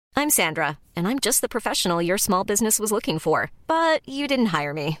I'm Sandra, and I'm just the professional your small business was looking for. But you didn't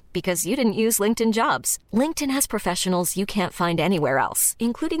hire me because you didn't use LinkedIn Jobs. LinkedIn has professionals you can't find anywhere else,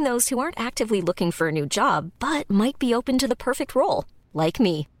 including those who aren't actively looking for a new job, but might be open to the perfect role, like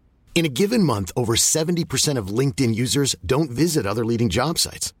me. In a given month, over 70% of LinkedIn users don't visit other leading job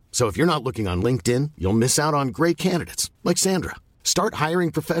sites. So if you're not looking on LinkedIn, you'll miss out on great candidates like Sandra. Start hiring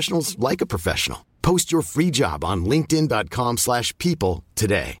professionals like a professional. Post your free job on linkedin.com/people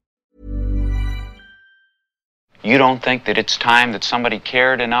today. You don't think that it's time that somebody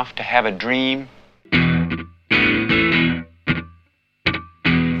cared enough to have a dream?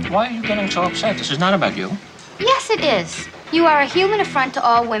 Why are you getting so upset? This is not about you. Yes, it is. You are a human affront to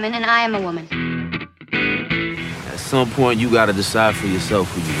all women, and I am a woman. At some point, you gotta decide for yourself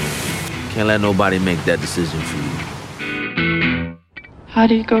who you are. Can't let nobody make that decision for you. How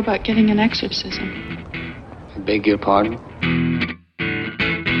do you go about getting an exorcism? I beg your pardon?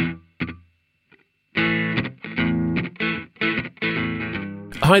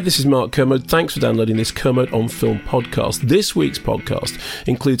 Hi, this is Mark Kermode. Thanks for downloading this Kermode on Film podcast. This week's podcast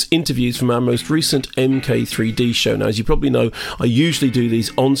includes interviews from our most recent MK3D show. Now, as you probably know, I usually do these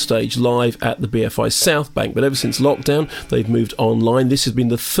on stage live at the BFI South Bank, but ever since lockdown, they've moved online. This has been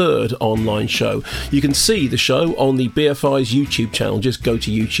the third online show. You can see the show on the BFI's YouTube channel. Just go to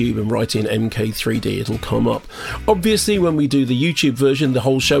YouTube and write in MK3D. It'll come up. Obviously, when we do the YouTube version, the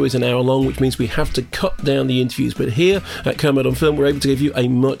whole show is an hour long, which means we have to cut down the interviews. But here at Kermode on Film, we're able to give you a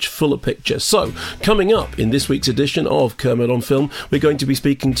much fuller picture. So, coming up in this week's edition of Kermode on Film, we're going to be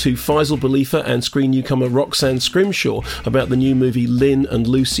speaking to Faisal Balifa and screen newcomer Roxanne Scrimshaw about the new movie Lynn and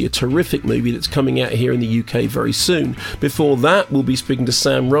Lucy, a terrific movie that's coming out here in the UK very soon. Before that, we'll be speaking to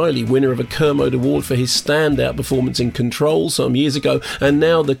Sam Riley, winner of a Kermode Award for his standout performance in Control some years ago, and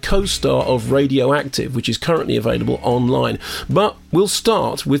now the co-star of Radioactive, which is currently available online. But we'll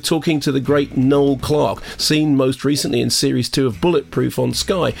start with talking to the great Noel Clarke, seen most recently in Series 2 of Bulletproof on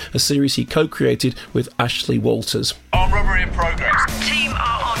Sky, a series he co-created with Ashley Walters. Armed robbery in progress. Team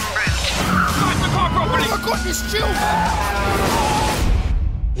are en route. Drive the car properly! Oh my God, this chill!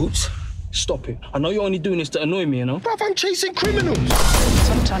 Whoops. Stop it. I know you're only doing this to annoy me, you know? Bruv, I'm chasing criminals.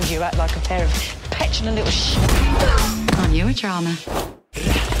 Sometimes you act like a pair of petulant little Aren't you a drama?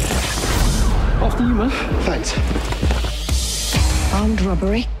 After you, man. Thanks. Armed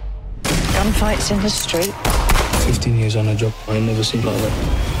robbery. Gunfights in the street. 15 years on a job. I ain't never seen like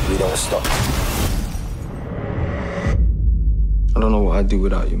that. We don't stop. I don't know what I'd do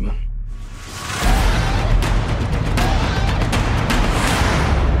without you, man.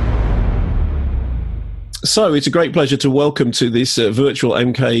 So it's a great pleasure to welcome to this virtual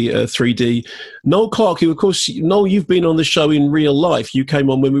MK3D Noel Clarke, who, of course, Noel, you've been on the show in real life. You came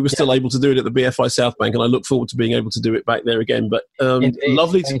on when we were still able to do it at the BFI South Bank, and I look forward to being able to do it back there again. But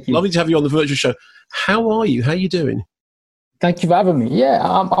lovely to have you on the virtual show. How are you? How are you doing? Thank you for having me. Yeah,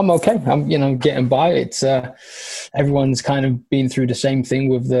 I'm okay. I'm getting by. It's everyone's kind of been through the same thing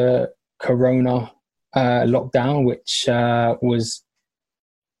with the Corona lockdown, which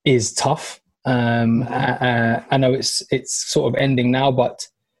is tough. I know it's sort of ending now, but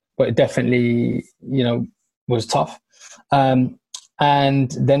it definitely was tough. And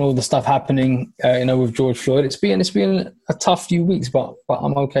then all the stuff happening, with George Floyd. It's been a tough few weeks, but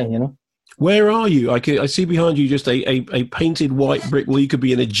I'm okay. Where are you? I see behind you just a painted white brick wall. You could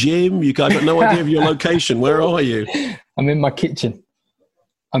be in a gym. I've got no idea of your location. Where are you? I'm in my kitchen.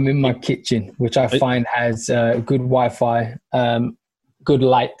 Which I find has good Wi-Fi, good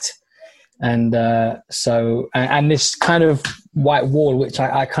light. And and this kind of white wall, which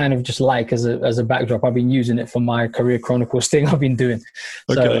I kind of just like as a backdrop. I've been using it for my Career Chronicles thing I've been doing.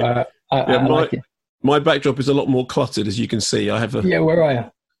 Okay. So I like it. My backdrop is a lot more cluttered, as you can see. I have where are you?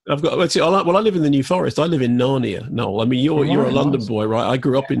 I've got. I live in the New Forest. I live in Narnia. Noel, I mean, you're a London boy, right? I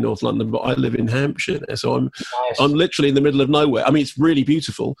grew up in North London, but I live in Hampshire, so I'm literally in the middle of nowhere. I mean, it's really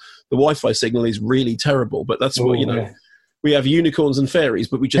beautiful. The Wi-Fi signal is really terrible, but that's what Yeah. We have unicorns and fairies,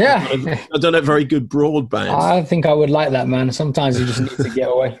 but we just don't have very good broadband. I think I would like that, man. Sometimes you just need to get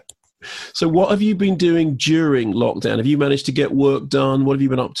away. So what have you been doing during lockdown? Have you managed to get work done? What have you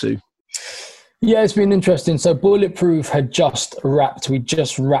been up to? Yeah, it's been interesting. So Bulletproof had just wrapped. We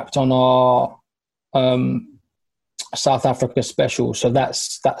just wrapped on our South Africa special. So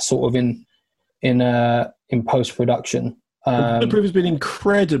that's sort of in post-production. Bulletproof has been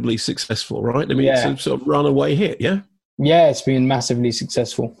incredibly successful, right? I mean, it's a sort of runaway hit, yeah? Yeah, it's been massively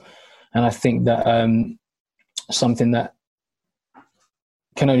successful. And I think that something that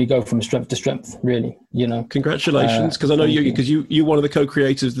can only go from strength to strength, really, Congratulations, because I know you're one of the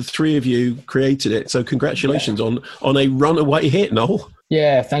co-creators. The three of you created it. So congratulations on a runaway hit, Noel.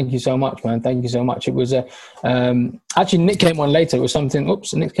 Yeah, thank you so much, man. Thank you so much. It was actually Nick came on later. It was something.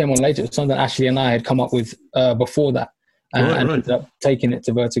 Nick came on later. It was something Ashley and I had come up with before that, and ended up taking it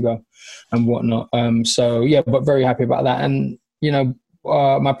to Vertigo and whatnot. So yeah, but very happy about that. And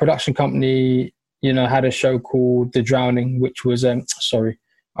my production company, had a show called The Drowning, which was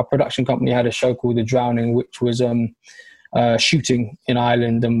our production company had a show called The Drowning, which was shooting in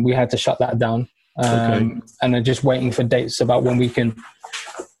Ireland, and we had to shut that down. And they're just waiting for dates about when we can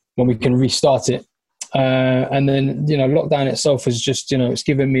restart it. And then lockdown itself is just it's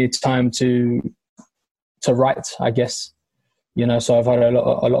given me time to write, I guess. So I've had a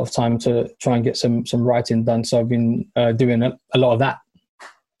lot of time to try and get some writing done. So I've been doing a lot of that,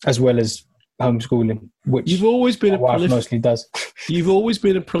 as well as homeschooling, which you've always been my wife mostly does. You've always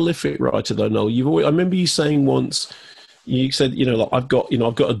been a prolific writer, though, Noel. I remember you saying once. You said, I've got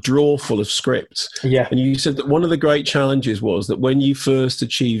a drawer full of scripts. Yeah. And you said that one of the great challenges was that when you first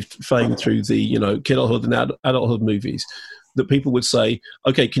achieved fame through the, kidulthood and adulthood movies, that people would say,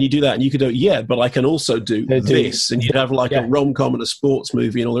 okay, can you do that? And you could do, yeah, but I can also do this. And you'd have like a rom-com and a sports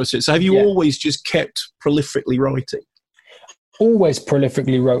movie and all the rest of it. So have you always just kept prolifically writing? Always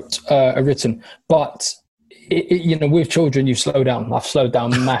prolifically written. But, with children, you slow down. I've slowed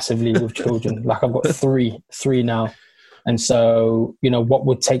down massively with children. Like I've got three now. And so, what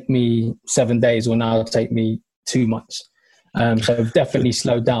would take me 7 days will now take me 2 months. So I've definitely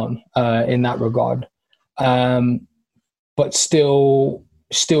slowed down in that regard. But still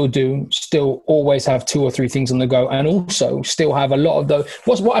always have 2 or 3 things on the go, and also still have a lot of those.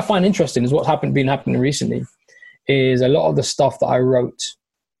 What I find interesting is what's been happening recently is a lot of the stuff that I wrote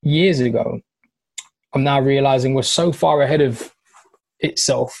years ago, I'm now realizing was so far ahead of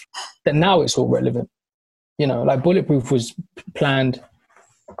itself that now it's all relevant. Like Bulletproof was planned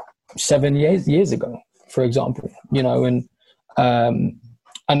 7 years ago, for example, and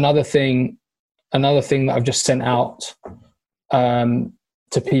another thing that I've just sent out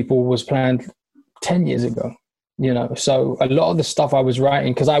to people was planned 10 years ago, so a lot of the stuff I was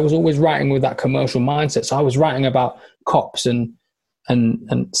writing, because I was always writing with that commercial mindset. So I was writing about cops and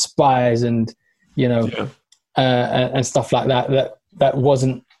spies and, and stuff like that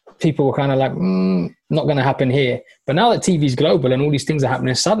wasn't, people were kind of like, not going to happen here. But now that TV's global and all these things are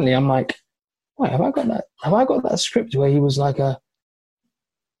happening, suddenly I'm like, wait, have I got that script where he was like a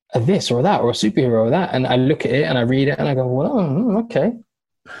this or that, or a superhero or that? And I look at it and I read it and I go, well, okay.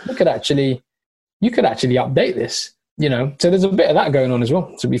 You could actually update this, So there's a bit of that going on as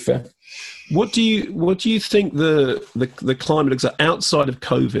well, to be fair. What do you think the climate looks like outside of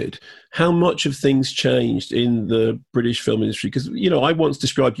COVID? How much have things changed in the British film industry? Because I once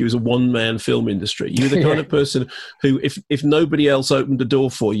described you as a one-man film industry. You're the kind of person who, if nobody else opened the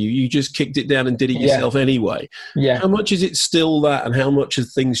door for you, you just kicked it down and did it yourself anyway. Yeah. How much is it still that, and how much have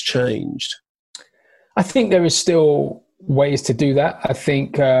things changed? I think there is still ways to do that. I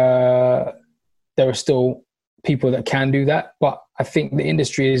think there are still people that can do that, but I think the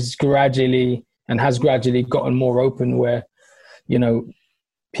industry is gradually gotten more open, where different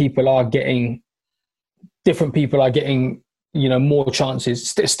people are getting more chances.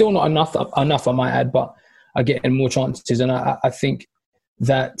 Still not enough I might add, but are getting more chances. And I think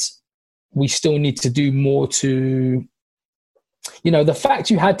that we still need to do more to, the fact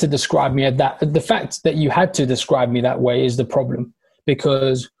you had to describe me that way is the problem,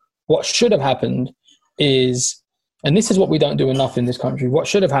 because what should have happened is, and this is what we don't do enough in this country, what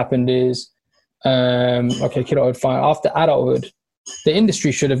should have happened is, kidulthood, fine. After adulthood, the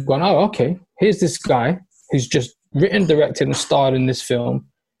industry should have gone, oh, okay, here's this guy who's just written, directed, and starred in this film,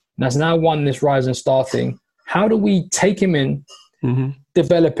 and has now won this Rise and Star thing. How do we take him in,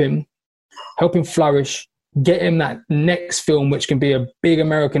 develop him, help him flourish, get him that next film, which can be a big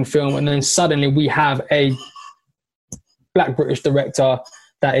American film, and then suddenly we have a Black British director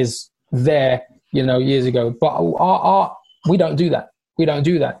that is there, years ago. But we don't do that. We don't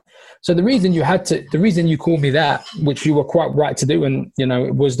do that. So the reason you called me that, which you were quite right to do, and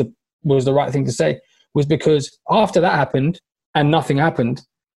it was the right thing to say, was because after that happened and nothing happened,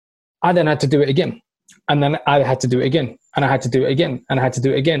 I then had to do it again, and then I had to do it again, and I had to do it again, and I had to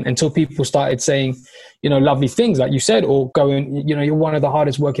do it again, until people started saying, lovely things like you said, or going, you're one of the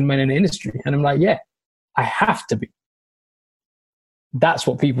hardest working men in the industry, and I'm like, yeah, I have to be. That's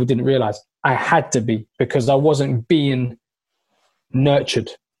what people didn't realize. I had to be, because I wasn't being nurtured.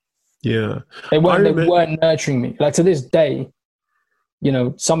 Yeah. They weren't nurturing me. Like to this day,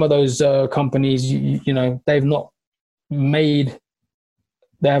 some of those companies, they've not made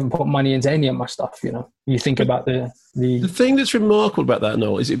they haven't put money into any of my stuff. You know, you think about the thing that's remarkable about that,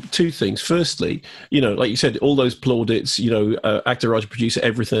 Noel, is two things. Firstly, you know, like you said, all those plaudits, you know, actor, writer, producer,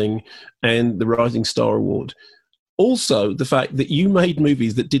 everything, and the Rising Star Award. Also, the fact that you made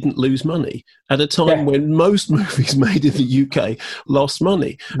movies that didn't lose money at a time when most movies made in the UK lost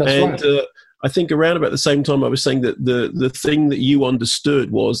money. That's right. I think around about the same time I was saying that the thing that you understood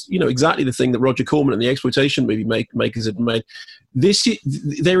was, you know, exactly the thing that Roger Corman and the exploitation movie makers had made.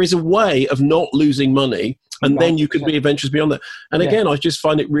 There is a way of not losing money, and then you could be adventurous beyond that. And again, I just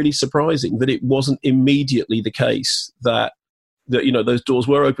find it really surprising that it wasn't immediately the case that you know, those doors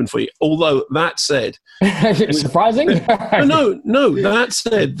were open for you. Although that said, surprising. no. That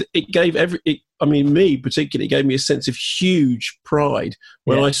said, it gave me particularly, it gave me a sense of huge pride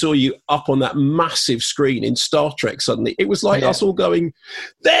when I saw you up on that massive screen in Star Trek. Suddenly, it was like us all going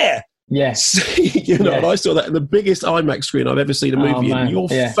there. Yes, you know, and I saw that in the biggest IMAX screen I've ever seen a movie, and your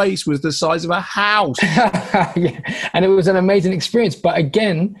face was the size of a house. And it was an amazing experience. But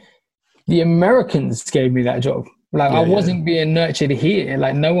again, the Americans gave me that job. Like I wasn't being nurtured here.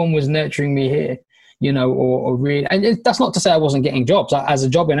 Like no one was nurturing me here, you know, or really. And that's not to say I wasn't getting jobs. As a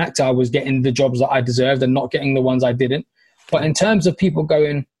jobbing actor, I was getting the jobs that I deserved and not getting the ones I didn't. But in terms of people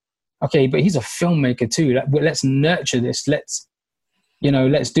going, okay, but he's a filmmaker too. Let's nurture this. Let's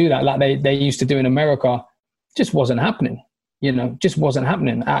do that. Like they used to do in America. Just wasn't happening. You know, just wasn't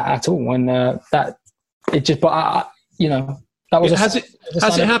happening at all. And that was has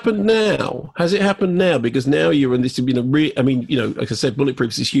it happened now? Has it happened now? Because now you're in this, you know, I mean, you know, like I said,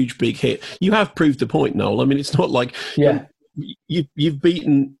 Bulletproof is this huge, big hit. You have proved the point, Noel. I mean, it's not like you've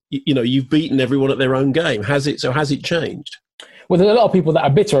beaten everyone at their own game. Has it changed? Well, there's a lot of people that are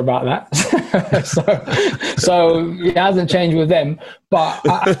bitter about that. so it hasn't changed with them. But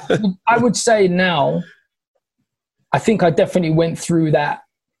I would say now, I think I definitely went through that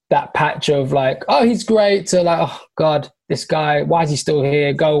patch of like, oh, he's great, to like, oh God, this guy, why is he still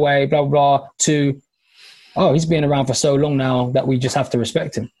here? Go away, blah, blah, to, oh, he's been around for so long now that we just have to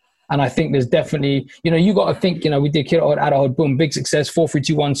respect him. And I think there's definitely, you know, you got to think, you know, we did Kidulthood, Adulthood, boom, big success,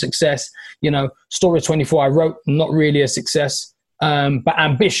 4321 success, you know, Story 24, I wrote, not really a success, but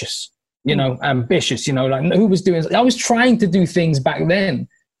ambitious, you know, like who was doing, I was trying to do things back then.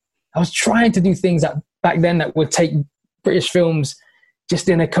 Back then that would take British films just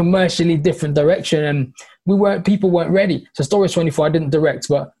in a commercially different direction, and people weren't ready. So Story 24 I didn't direct,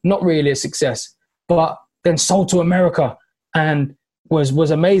 but not really a success. But then sold to America and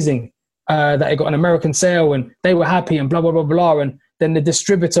was amazing. That it got an American sale and they were happy and blah blah blah blah. And then the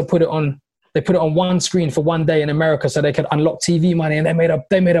distributor put it on one screen for one day in America so they could unlock TV money, and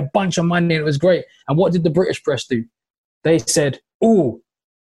they made a bunch of money, and it was great. And what did the British press do? They said, "Ooh,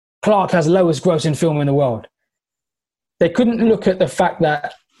 Clark has lowest grossing film in the world." They couldn't look at the fact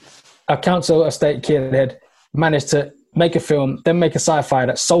that a council estate kid had managed to make a film, then make a sci-fi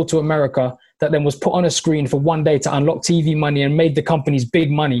that sold to America, that then was put on a screen for one day to unlock TV money and made the companies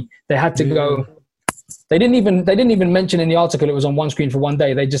big money. They had to go. They didn't even mention in the article it was on one screen for one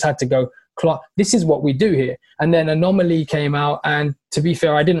day. They just had to go, Clark, this is what we do here. And then Anomaly came out, and to be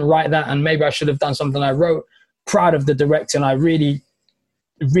fair, I didn't write that, and maybe I should have done something I wrote. Proud of the director, and I really,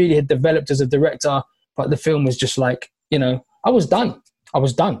 really had developed as a director, but the film was just like, you know, I was done.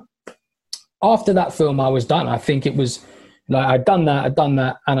 After that film, I was done. I think it was like, I'd done that,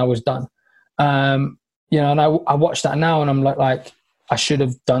 and I was done. You know, and I watched that now, and I'm like, I should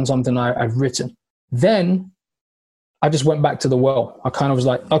have done something I've written. Then I just went back to the well. I kind of was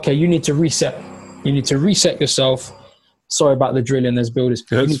like, okay, you need to reset. You need to reset yourself. Sorry about the drilling, there's builders.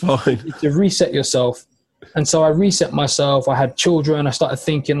 That's fine. You need to reset yourself. And so I reset myself. I had children. I started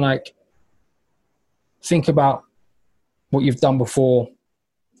thinking think about what you've done before.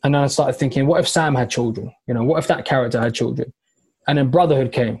 And then I started thinking, what if Sam had children? You know, what if that character had children? And then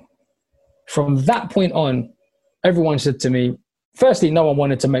Brotherhood came. From that point on, everyone said to me, firstly, no one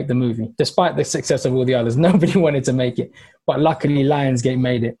wanted to make the movie, despite the success of all the others. Nobody wanted to make it. But luckily, Lionsgate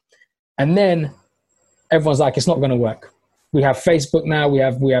made it. And then everyone's like, it's not going to work. We have Facebook now. We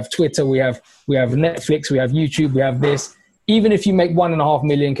have Twitter. We have Netflix. We have YouTube. We have this. Even if you make 1.5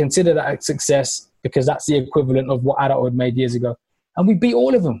 million, consider that a success, because that's the equivalent of what Adulthood made years ago. And we beat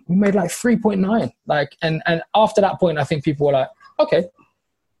all of them. We made like 3.9. And after that point, I think people were like, okay,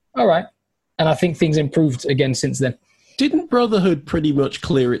 all right. And I think things improved again since then. didn't Brotherhood pretty much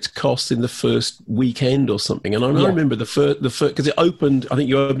clear its costs in the first weekend or something? And I remember the first because it opened. I think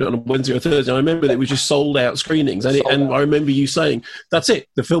you opened it on a Wednesday or Thursday. And I remember that it was just sold out screenings, and I remember you saying, "That's it.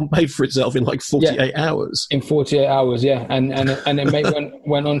 The film paid for itself in like 48 hours." In 48 hours, yeah, and it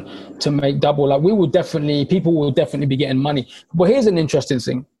went on to make double. Like people will definitely be getting money. But here's an interesting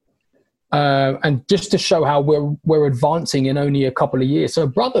thing, and just to show how we're advancing in only a couple of years. So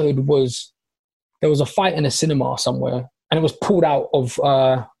Brotherhood there was a fight in a cinema somewhere, and it was pulled out of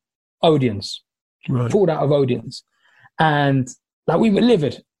Odeon's. Right. Pulled out of Odeon's. And like we were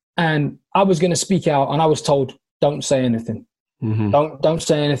livid. And I was going to speak out, and I was told, don't say anything. Mm-hmm. Don't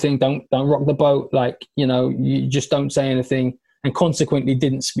say anything. Don't rock the boat. Like, you just don't say anything. And consequently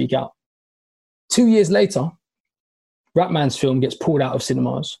didn't speak out. 2 years later, Ratman's film gets pulled out of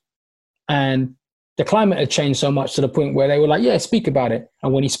cinemas. And the climate had changed so much to the point where they were like, yeah, speak about it.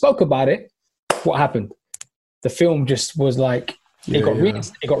 And when he spoke about it, what happened? The film just was like, it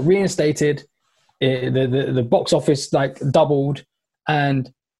got reinstated. The box office like doubled.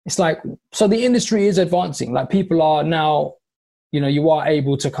 And it's like, so the industry is advancing. Like people are now, you are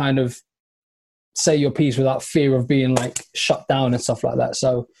able to kind of say your piece without fear of being like shut down and stuff like that.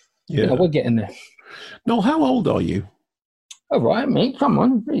 So we're getting there. Noel, how old are you? All right, mate. Come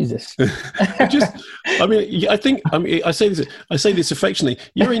on, Jesus. I say this affectionately.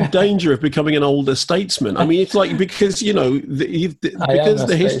 You're in danger of becoming an older statesman. I mean, it's like because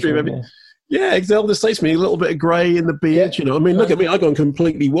the history of everything. Yeah, the elder statesman, a little bit of grey in the beard. I mean, look at me. I've gone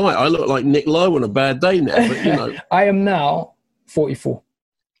completely white. I look like Nick Lowe on a bad day now. But I am now 44.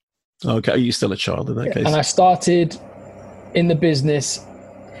 Okay, you're still a child in that case. And I started in the business.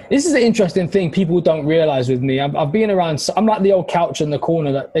 This is an interesting thing people don't realize with me. I've been around. I'm like the old couch in the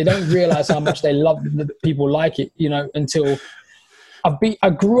corner that they don't realize how much they love that people like it. Until I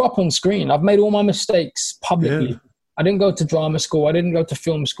grew up on screen. I've made all my mistakes publicly. Yeah. I didn't go to drama school. I didn't go to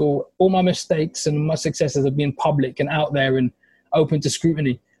film school. All my mistakes and my successes have been public and out there and open to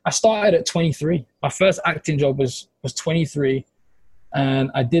scrutiny. I started at 23. My first acting job was 23,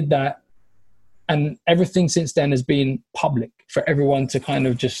 and I did that. And everything since then has been public for everyone to kind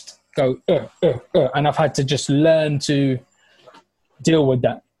of just go, and I've had to just learn to deal with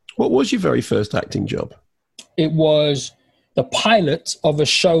that. What was your very first acting job? It was the pilot of a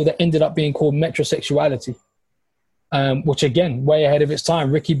show that ended up being called Metrosexuality, which again, way ahead of its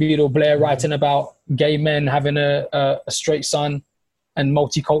time. Ricky Beadle Blair writing about gay men having a straight son and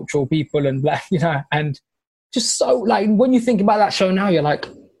multicultural people and black, and just so like when you think about that show now, you're like,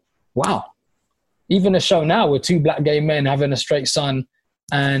 wow. Even a show now with two black gay men having a straight son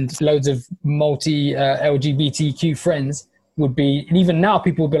and loads of LGBTQ friends would be, and even now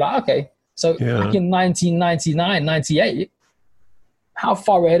people would be like, okay, so back in 1999, 98, how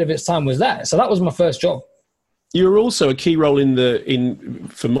far ahead of its time was that? So that was my first job. You were also a key role in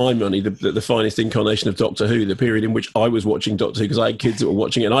for my money, the finest incarnation of Doctor Who, the period in which I was watching Doctor Who because I had kids that were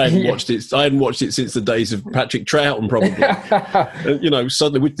watching it. And I hadn't watched it. I hadn't watched it since the days of Patrick Troughton, probably.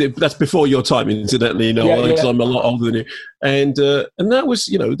 Suddenly that's before your time, incidentally. Because I'm a lot older than you. And that was,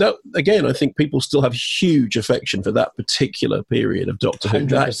 that again, I think people still have huge affection for that particular period of Doctor Who.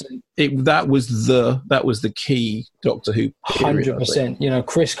 100%. That was the key Doctor Who period. 100%.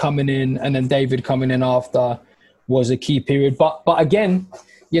 Chris coming in and then David coming in after was a key period. But again,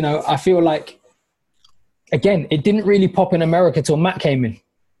 I feel like, again, it didn't really pop in America till Matt came in.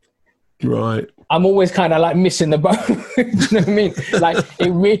 Right. I'm always kind of like missing the boat. Do you know what I mean? Like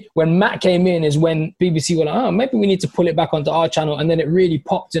when Matt came in is when BBC were like, oh, maybe we need to pull it back onto our channel. And then it really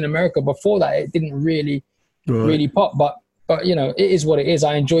popped in America. Before that, it didn't really pop. But it is what it is.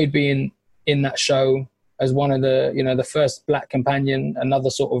 I enjoyed being in that show as one of the, the first black companion, another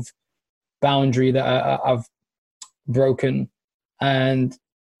sort of boundary that I've broken, and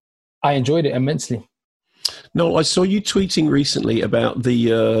I enjoyed it immensely. No, I saw you tweeting recently about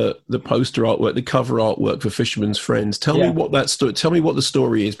the poster artwork, the cover artwork for Fisherman's Friends. Tell me what the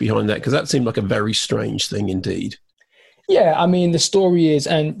story is behind that, because that seemed like a very strange thing indeed. Yeah, I mean the story is,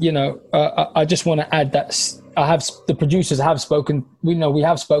 and I just want to add that the producers have spoken. We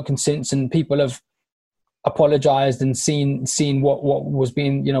have spoken since, and people have apologized and seen what was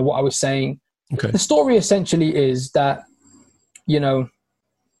being, what I was saying. Okay. The story essentially is that,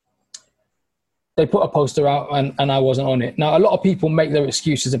 they put a poster out and I wasn't on it. Now, a lot of people make their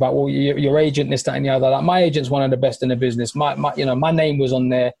excuses about, well, your agent, this, that, and the other. Like, my agent's one of the best in the business. My name was on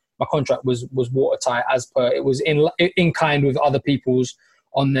there. My contract was watertight as per. It was in kind with other people's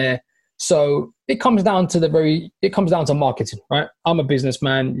on there. So it comes down to marketing, right? I'm a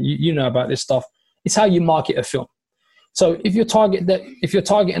businessman. You know about this stuff. It's how you market a film. So if you're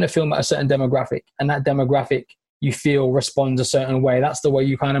targeting a film at a certain demographic, and that demographic you feel responds a certain way, that's the way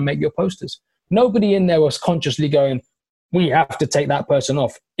you kind of make your posters. Nobody in there was consciously going, we have to take that person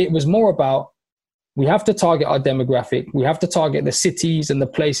off. It was more about, we have to target our demographic. We have to target the cities and the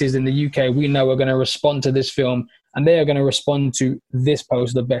places in the UK we know are going to respond to this film, and they are going to respond to this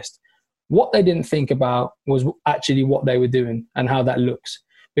post the best. What they didn't think about was actually what they were doing and how that looks.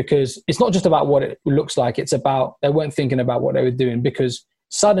 Because it's not just about what it looks like. It's about, they weren't thinking about what they were doing, because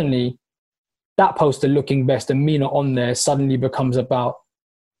suddenly that poster looking best and me not on there suddenly becomes about,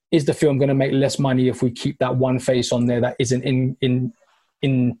 is the film going to make less money if we keep that one face on there that isn't in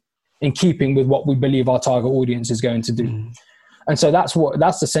keeping with what we believe our target audience is going to do? And so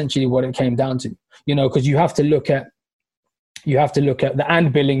that's essentially what it came down to, because you have to look at the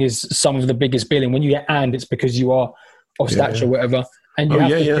and billing is some of the biggest billing. When you get and, it's because you are of stature, whatever. And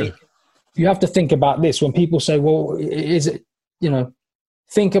you have to think about this when people say, well, is it,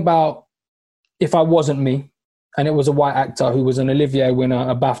 think about if I wasn't me and it was a white actor who was an Olivier winner,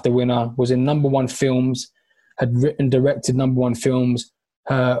 a BAFTA winner, was in #1 films, had written, directed #1 films,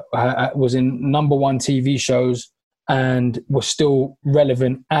 was in #1 TV shows, and was still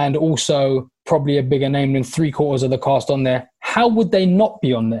relevant, and also probably a bigger name than 3/4 of the cast on there. How would they not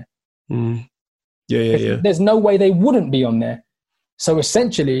be on there? There's no way they wouldn't be on there. So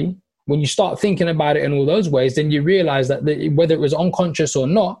essentially, when you start thinking about it in all those ways, then you realize that whether it was unconscious or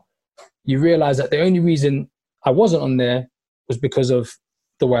not, you realize that the only reason I wasn't on there was because of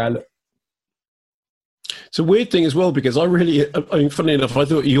the way I look. It's a weird thing as well, because funny enough, I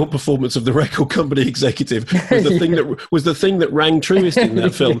thought your performance of the record company executive was the thing that rang truest in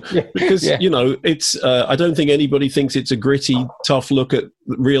that film. Because, it's, I don't think anybody thinks it's a gritty, tough look at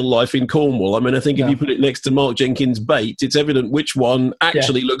real life in Cornwall. I mean, I think if you put it next to Mark Jenkins' Bait, it's evident which one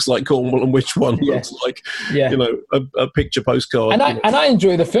actually looks like Cornwall and which one looks like, a picture postcard. And I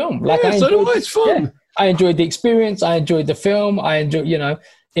enjoy the film. It's fun. Yeah. I enjoyed the experience. I enjoyed the film. I enjoyed,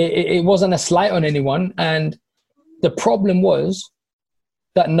 it wasn't a slight on anyone. And the problem was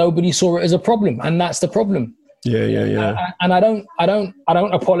that nobody saw it as a problem. And that's the problem. Yeah. And I don't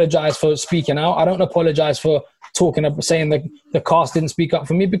apologize for speaking out. I don't apologize for saying that the cast didn't speak up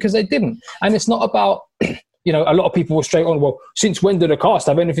for me, because they didn't. And it's not about, a lot of people were straight on, well, since when did the cast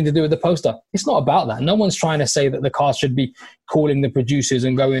have anything to do with the poster? It's not about that. No one's trying to say that the cast should be calling the producers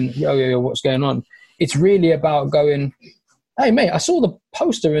and going, yo, what's going on? It's really about going, hey, mate, I saw the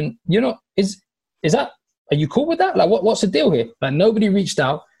poster and, is that, are you cool with that? Like, what's the deal here? Like, nobody reached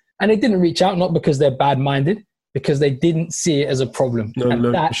out, and they didn't reach out, not because they're bad-minded, because they didn't see it as a problem.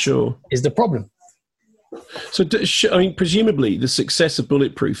 That is the problem. So, presumably the success of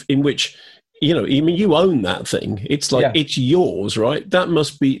Bulletproof, in which, you own that thing. It's like, it's yours, right? That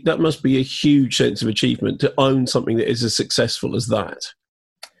must be a huge sense of achievement to own something that is as successful as that.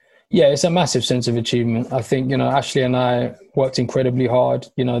 Yeah, it's a massive sense of achievement. I think, Ashley and I worked incredibly hard.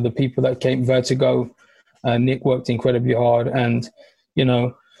 The people that came, Vertigo, Nick worked incredibly hard. And, we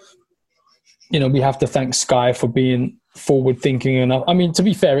have to thank Sky for being forward thinking enough. I mean, to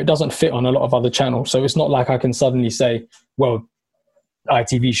be fair, it doesn't fit on a lot of other channels. So it's not like I can suddenly say, well,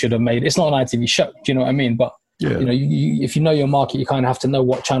 ITV should have made it. It's not an ITV show. Do you know what I mean? But, if you know your market, you kind of have to know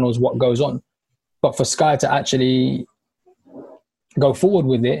what channels, what goes on. But for Sky to actually go forward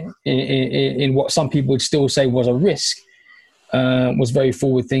with it in what some people would still say was a risk, was very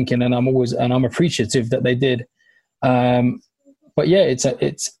forward thinking, and I'm appreciative that they did. But yeah, it's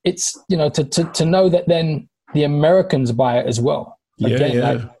to know that then the Americans buy it as well. Again,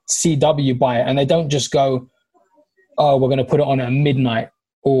 like CW buy it, and they don't just go, oh, we're going to put it on at midnight,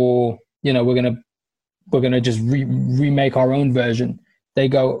 or we're going to just remake our own version. They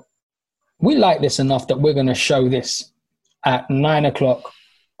go, we like this enough that we're going to show this at 9:00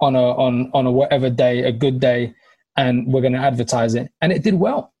 on a whatever day, a good day, and we're going to advertise it. And it did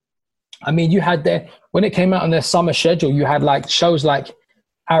well. I mean, you had when it came out on their summer schedule, you had like shows like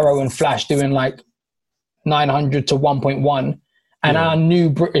Arrow and Flash doing like 900 to 1.1, and our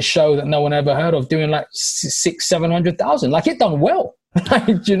new British show that no one ever heard of doing like 600,000-700,000. Like, it done well.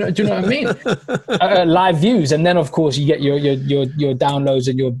 do you know what I mean? Live views, and then of course you get your downloads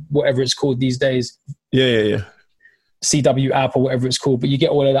and your whatever it's called these days. Yeah. CW app or whatever it's called, but you get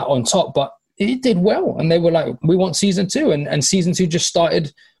all of that on top. But it did well, and they were like, we want season 2, and season 2 just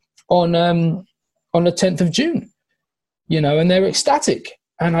started on the 10th of June, and they're ecstatic.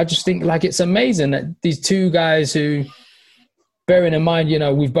 And I just think, like, it's amazing that these two guys who, bearing in mind,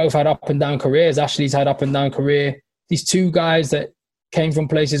 we've both had up and down careers. Ashley's had up and down career. These two guys that came from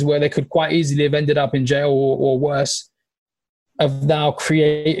places where they could quite easily have ended up in jail or worse, have now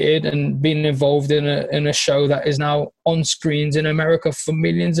created and been involved in a show that is now on screens in America for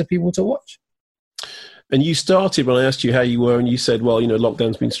millions of people to watch. And you started when I asked you how you were, and you said, well,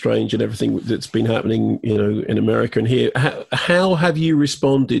 lockdown's been strange and everything that's been happening, in America and here. How have you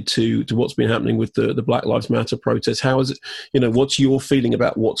responded to what's been happening with the Black Lives Matter protests? How is it, what's your feeling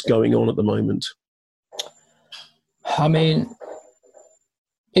about what's going on at the moment? I mean,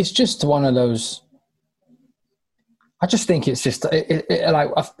 it's just one of those, I just think it's just, like,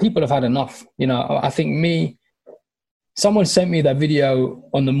 people have had enough. I think someone sent me that video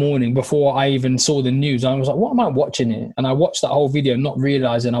on the morning before I even saw the news. I was like, what am I watching here? And I watched that whole video, not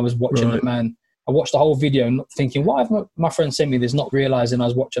realizing I was watching a man. I watched the whole video not thinking, why have my friend sent me this, not realizing I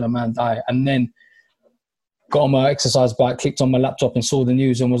was watching a man die. And then got on my exercise bike, clicked on my laptop and saw the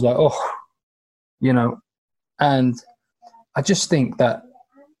news and was like, and I just think that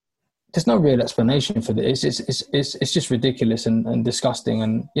there's no real explanation for this. It's just ridiculous and disgusting.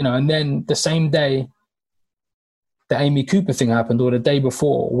 And, and then the same day, the Amy Cooper thing happened, or the day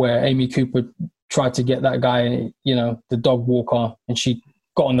before, where Amy Cooper tried to get that guy, the dog walker, and she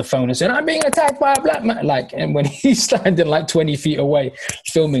got on the phone and said, I'm being attacked by a black man. And when he's standing like 20 feet away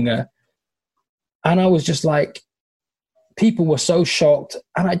filming her. And I was just like, people were so shocked.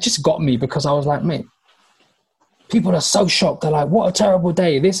 And it just got me, because I was like, mate, people are so shocked. They're like, what a terrible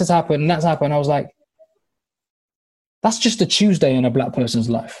day. This has happened and that's happened. I was like, that's just a Tuesday in a black person's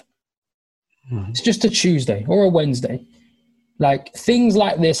life. It's just a Tuesday or a Wednesday. Like, things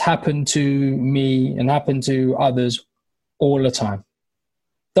like this happen to me and happen to others all the time.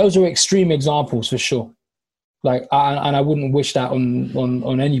 Those are extreme examples for sure. Like, I wouldn't wish that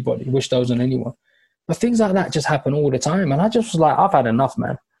on anybody, wish those on anyone. But things like that just happen all the time. And I just was like, I've had enough,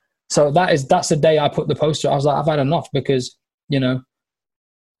 man. So that's the day I put the poster. I was like, I've had enough, because, when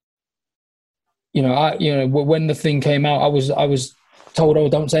the thing came out, I was told, oh,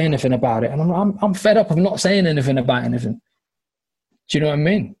 don't say anything about it. And I'm fed up of not saying anything about anything. Do you know what I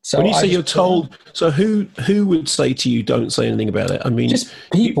mean? So when you say you're told, so who would say to you, don't say anything about it? I mean, just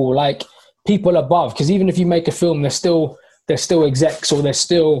people, like people above, because even if you make a film, they're still execs, or they're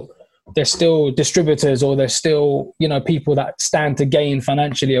still distributors, or they're still, people that stand to gain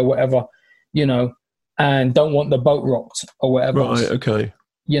financially or whatever, and don't want the boat rocked or whatever. Right. Okay.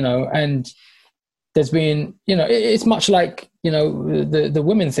 And there's been, it's much like, the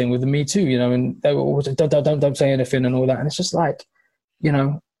women thing with the Me Too, and they were always, don't say anything and all that. And it's just like,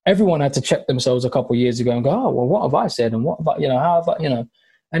 everyone had to check themselves a couple of years ago and go, oh, well, what have I said? And what about, how have I,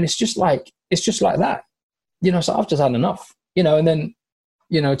 and it's just like that, so I've just had enough, and then,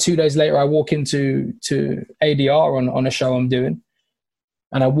 2 days later, I walk into ADR on a show I'm doing,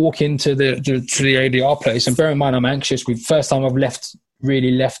 and I walk into the ADR place, and bear in mind, I'm anxious. First time I've left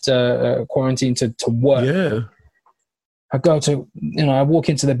quarantine to work. Yeah. I go to, I walk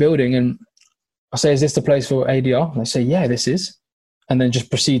into the building and I say, is this the place for ADR? And they say, yeah, this is. And then just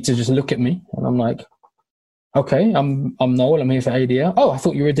proceed to just look at me. And I'm like, okay, I'm Noel. I'm here for ADR. Oh, I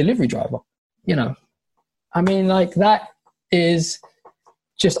thought you were a delivery driver. I mean, like, that is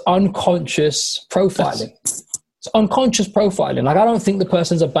just unconscious profiling. It's unconscious profiling. Like, I don't think the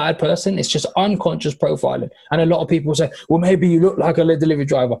person's a bad person. It's just unconscious profiling. And a lot of people say, well, maybe you look like a delivery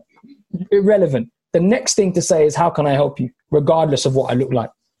driver. Irrelevant. The next thing to say is, how can I help you? Regardless of what I look like.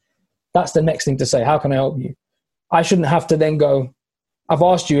 That's the next thing to say. How can I help you? I shouldn't have to then go, I've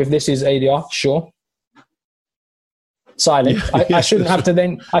asked you if this is ADR. Sure. Silent. I shouldn't have to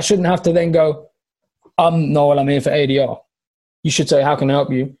then go, Noel, I'm here for ADR. You should say, how can I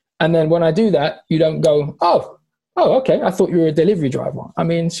help you? And then when I do that, you don't go, oh, okay, I thought you were a delivery driver. I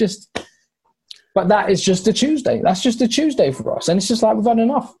mean, it's just, but that is just a Tuesday. That's just a Tuesday for us. And it's just like, we've had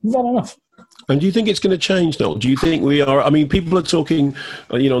enough. And do you think it's going to change, Noel? Do you think we are, I mean, people are talking,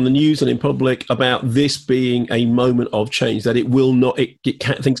 on the news and in public about this being a moment of change, that it will not,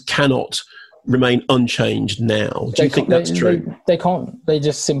 things cannot remain unchanged now. Do you think that's true? They can't. They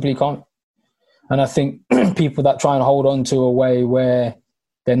just simply can't. And I think people that try and hold on to a way where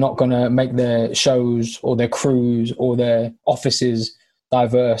they're not going to make their shows or their crews or their offices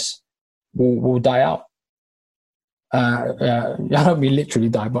diverse will die out. I don't mean literally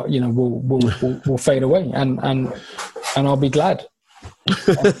die, but we'll fade away, and I'll be glad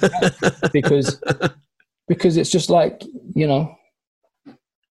because it's just like,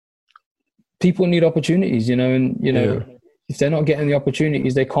 people need opportunities, if they're not getting the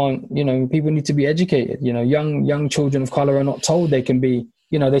opportunities, they can't, people need to be educated. Young children of color are not told they can be,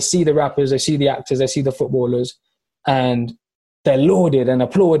 they see the rappers, they see the actors, they see the footballers, and they're lauded and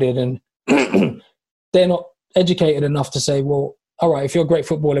applauded, and they're not educated enough to say, well, all right, if you're a great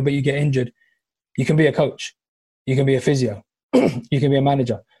footballer but you get injured, you can be a coach, you can be a physio, you can be a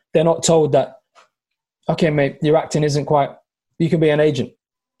manager. They're not told that, okay, mate, your acting isn't quite, you can be an agent,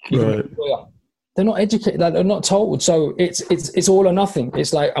 you can be a lawyer, they're not educated, like they're not told. So it's all or nothing.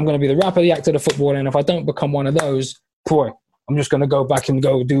 It's like, I'm going to be the rapper, the actor, the footballer, and if I don't become one of those, boy, I'm just going to go back and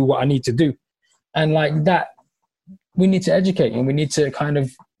go do what I need to do. And like that, we need to educate, and we need to kind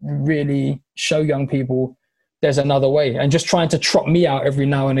of really show young people there's another way. And just trying to trot me out every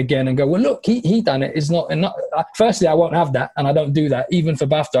now and again and go, well, look, he done it. It's not enough. Firstly, I won't have that, and I don't do that. Even for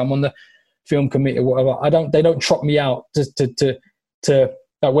BAFTA, I'm on the film committee or whatever. They don't trot me out to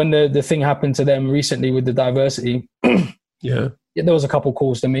like when the thing happened to them recently with the diversity. Yeah, there was a couple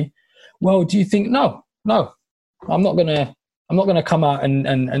calls to me. Well, do you think no? I'm not gonna come out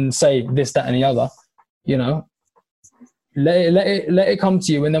and say this, that, and the other. You know, let it come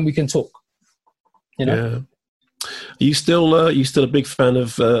to you, and then we can talk. You know. Yeah. Are you still a big fan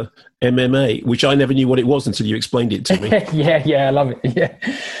of MMA, which I never knew what it was until you explained it to me? yeah, I love it.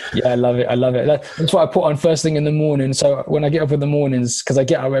 Yeah, I love it. That's what I put on first thing in the morning. So when I get up in the mornings, because I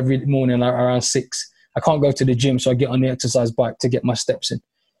get up every morning like around 6, I can't go to the gym, so I get on the exercise bike to get my steps in.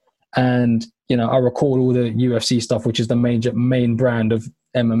 And you know, I record all the UFC stuff, which is the main brand of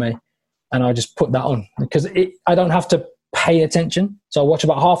MMA, and I just put that on because I don't have to pay attention. So I watch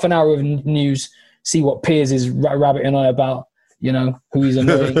about half an hour of news, see what Piers is rabbiting on about, you know, who he's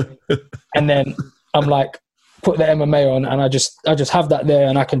annoying. And then I'm like, put the MMA on, and I just have that there,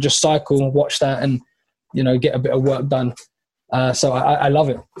 and I can just cycle, watch that, and, you know, get a bit of work done. So I love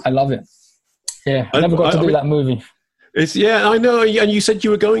it. Yeah, I never got to do that movie. I know, and you said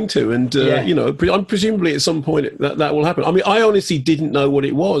you were going to, and you know, presumably at some point that will happen. I mean, I honestly didn't know what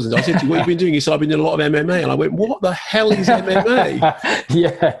it was, and I said to you, "What have you been doing?" He said, "I've been doing a lot of MMA," and I went, "What the hell is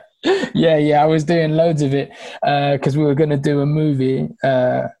MMA?" Yeah. I was doing loads of it because we were going to do a movie,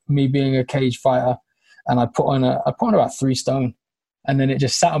 me being a cage fighter, and I put on about 3 stone, and then it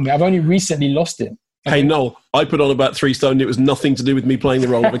just sat on me. I've only recently lost it. Hey, Noel, I put on about 3 stone. It was nothing to do with me playing the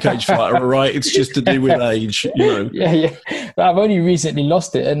role of a cage fighter, all right? It's just to do with age, you know. Yeah. But I've only recently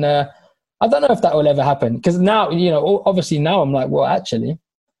lost it, and I don't know if that will ever happen. Because now, you know, obviously now I'm like, well, actually,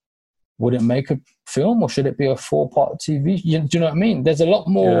 would it make a film, or should it be a 4-part TV? Do you know what I mean? There's a lot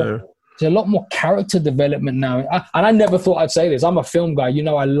more. Yeah. There's a lot more character development now. And I never thought I'd say this. I'm a film guy. You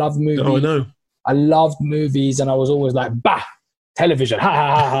know, I love movies. Oh, I know. I loved movies, and I was always like, bah, television, ha,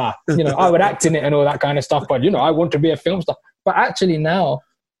 ha, ha, ha. You know, I would act in it and all that kind of stuff, but, you know, I want to be a film star. But actually now,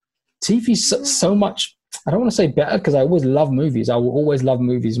 TV's so much, I don't want to say better, because I always love movies. I will always love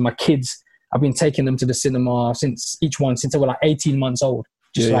movies. My kids, I've been taking them to the cinema since they were like 18 months old.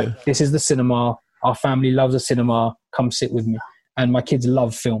 This is the cinema. Our family loves the cinema. Come sit with me. And my kids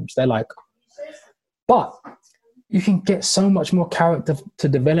love films. They're like, but you can get so much more character to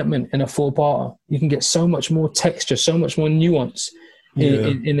development in a 4-parter. You can get so much more texture, so much more nuance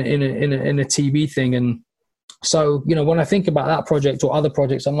in a TV thing. And so, you know, when I think about that project or other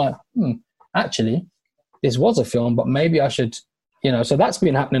projects, I'm like, actually, this was a film, but maybe I should, you know. So that's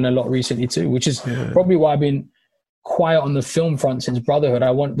been happening a lot recently too, which is probably why I've been quiet on the film front since Brotherhood.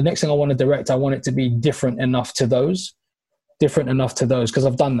 The next thing I want to direct, I want it to be different enough to those, because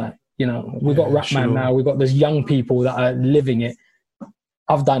I've done that. You know, we've got Rapman now. We've got those young people that are living it.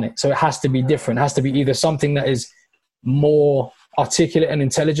 I've done it. So it has to be different. It has to be either something that is more articulate and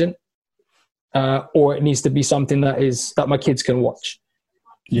intelligent, or it needs to be something that my kids can watch.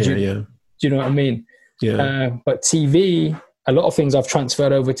 Do you know what I mean? Yeah. But TV, a lot of things I've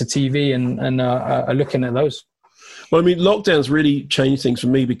transferred over to TV and are looking at those. Well, I mean, lockdown's really changed things for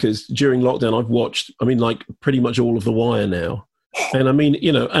me, because during lockdown I've watched, I mean, like pretty much all of The Wire now. And I mean,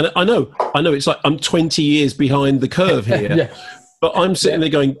 you know, and I know it's like I'm 20 years behind the curve here, but I'm sitting there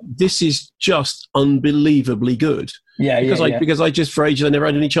going, this is just unbelievably good. Because I just, for ages, I never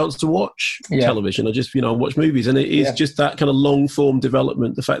had any chance to watch television. I just, you know, watch movies, and it is just that kind of long form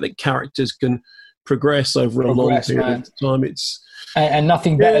development. The fact that characters can progress over a long period of time. And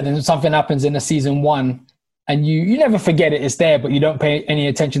nothing better than something happens in a season 1. And you never forget it's there, but you don't pay any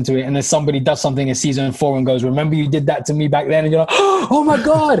attention to it. And then somebody does something in season 4 and goes, remember you did that to me back then? And you're like, oh my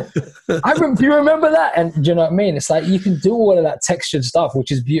God, do you remember that? And do you know what I mean? It's like you can do all of that textured stuff,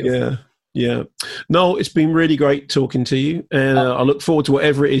 which is beautiful. Yeah. No, it's been really great talking to you. And I look forward to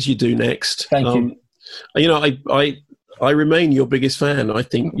whatever it is you do next. Thank you. You know, I remain your biggest fan. I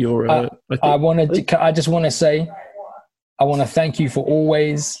think you're... I just want to say, I want to thank you for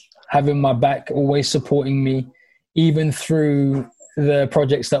always having my back, always supporting me, even through the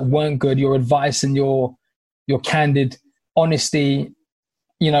projects that weren't good. Your advice and your candid honesty,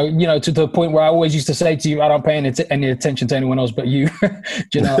 you know, to the point where I always used to say to you, I don't pay any attention to anyone else but you.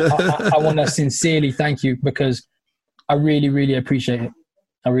 You know, I want to sincerely thank you, because I really, really appreciate it.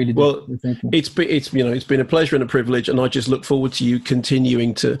 I really do. Well, it's been a pleasure and a privilege, and I just look forward to you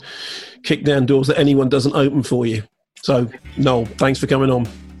continuing to kick down doors that anyone doesn't open for you. So, Noel, thanks for coming on.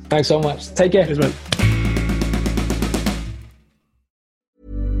 Thanks so much. Take care. Cheers, man.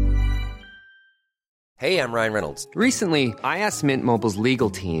 Hey, I'm Ryan Reynolds. Recently, I asked Mint Mobile's legal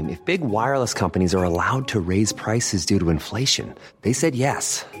team if big wireless companies are allowed to raise prices due to inflation. They said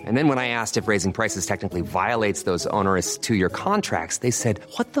yes. And then when I asked if raising prices technically violates those onerous 2-year contracts, they said,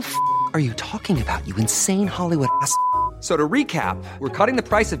 "What the f*** are you talking about, you insane Hollywood ass?" So to recap, we're cutting the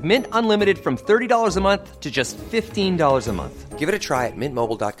price of Mint Unlimited from $30 a month to just $15 a month. Give it a try at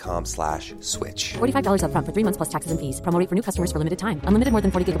mintmobile.com/switch. $45 up front for 3 months plus taxes and fees. Promo rate for new customers for limited time. Unlimited more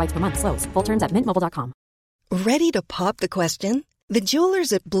than 40 gigabytes per month. Slows full terms at mintmobile.com. Ready to pop the question? The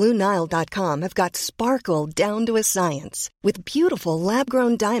jewelers at BlueNile.com have got sparkle down to a science with beautiful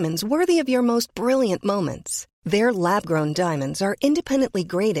lab-grown diamonds worthy of your most brilliant moments. Their lab-grown diamonds are independently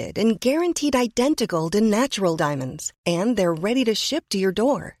graded and guaranteed identical to natural diamonds, and they're ready to ship to your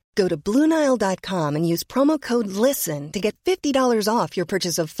door. Go to BlueNile.com and use promo code LISTEN to get $50 off your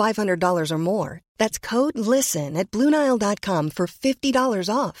purchase of $500 or more. That's code LISTEN at BlueNile.com for $50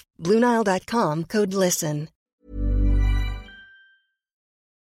 off. BlueNile.com, code LISTEN.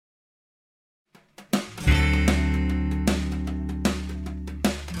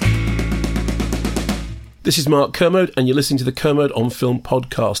 This is Mark Kermode, and you're listening to the Kermode on Film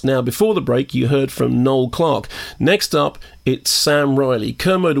podcast. Now, before the break, you heard from Noel Clarke. Next up, it's Sam Riley,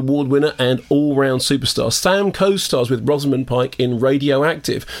 Kermode Award winner and all-round superstar. Sam co-stars with Rosamund Pike in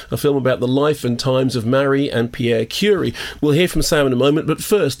Radioactive, a film about the life and times of Marie and Pierre Curie. We'll hear from Sam in a moment, but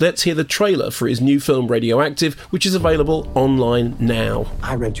first, let's hear the trailer for his new film Radioactive, which is available online now.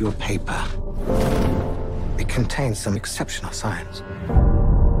 I read your paper. It contains some exceptional science.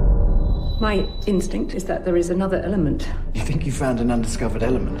 My instinct is that there is another element. You think you found an undiscovered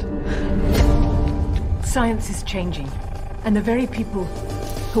element? Science is changing, and the very people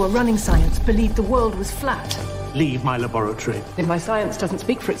who are running science believe the world was flat. Leave my laboratory. If my science doesn't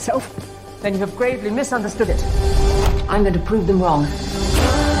speak for itself, then you have gravely misunderstood it. I'm going to prove them wrong.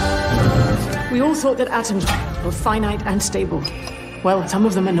 We all thought that atoms were finite and stable. Well, some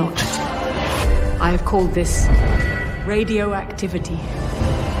of them are not. I have called this radioactivity.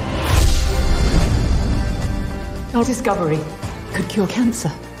 Our discovery could cure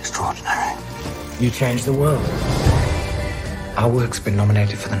cancer. Extraordinary. You changed the world. Our work's been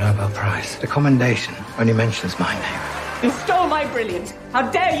nominated for the Nobel Prize. The commendation only mentions my name. You stole my brilliance.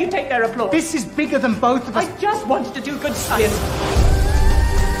 How dare you take their applause? This is bigger than both of us. I just wanted to do good science.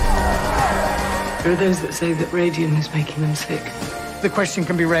 There are those that say that radium is making them sick. The question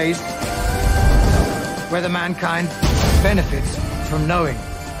can be raised whether mankind benefits from knowing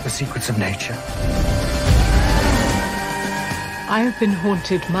the secrets of nature. I have been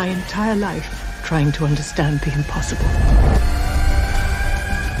haunted my entire life trying to understand the impossible.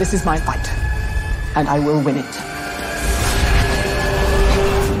 This is my fight, and I will win it.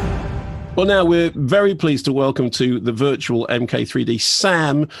 Well, now we're very pleased to welcome to the virtual MK3D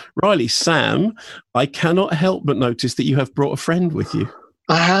Sam Riley. Sam, I cannot help but notice that you have brought a friend with you.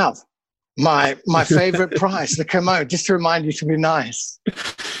 I have. My favourite prize, the Kermode, just to remind you to be nice.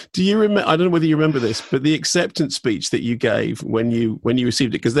 Do you remember? I don't know whether you remember this, but the acceptance speech that you gave when you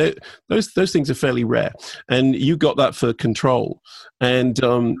received it, because those things are fairly rare, and you got that for Control, and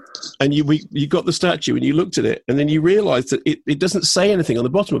you got the statue and you looked at it, and then you realised that it doesn't say anything on the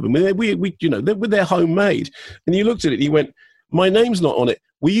bottom of them. They're homemade, and you looked at it and you went, "My name's not on it.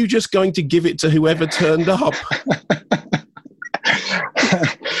 Were you just going to give it to whoever turned up?"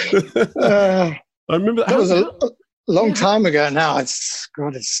 I remember that was a long time ago now. It's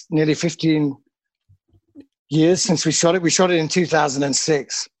nearly 15 years since we shot it. We shot it in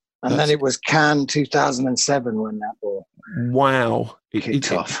 2006, and then it was Cannes 2007 when that ball. Wow,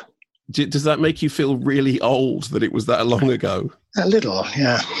 kicked off. Does that make you feel really old that it was that long ago? A little,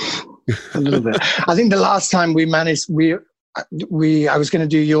 yeah, a little bit. I think the last time we managed, I was going to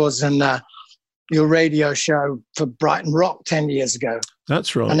do yours and your radio show for Brighton Rock 10 years ago.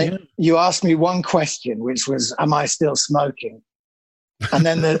 That's right. And you asked me one question, which was, "Am I still smoking?" And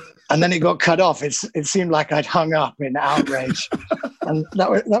then it got cut off. It seemed like I'd hung up in outrage, and that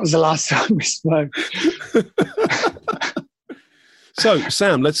was the last time we spoke. So,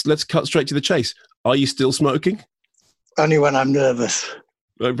 Sam, let's cut straight to the chase. Are you still smoking? Only when I'm nervous.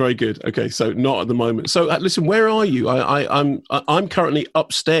 Oh, very good. Okay, so not at the moment. So, listen, where are you? I'm currently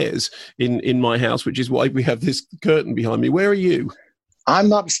upstairs in my house, which is why we have this curtain behind me. Where are you?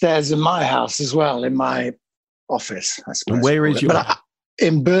 I'm upstairs in my house as well, in my office, I suppose. And where is your?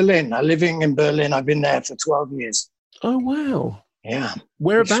 In Berlin. I'm living in Berlin. I've been there for 12 years. Oh, wow. Yeah.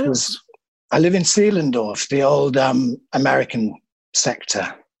 Whereabouts? I live in Zehlendorf, the old American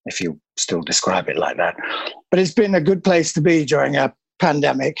sector, if you still describe it like that. But it's been a good place to be during a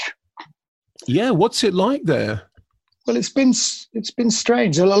pandemic. Yeah, what's it like there? Well, it's been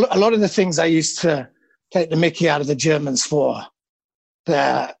strange. A lot of the things I used to take the mickey out of the Germans for,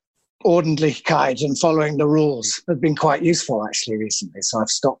 their Ordentlichkeit and following the rules, have been quite useful actually recently. So I've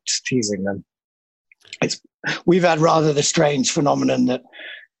stopped teasing them. We've had rather the strange phenomenon that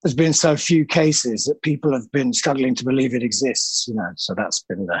there's been so few cases that people have been struggling to believe it exists. So that's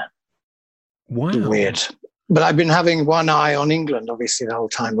been the weird. But I've been having one eye on England, obviously, the whole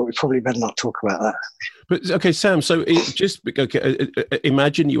time, but we probably better not talk about that. But, okay, Sam, so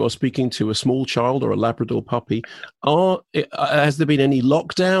imagine you are speaking to a small child or a Labrador puppy. Has there been any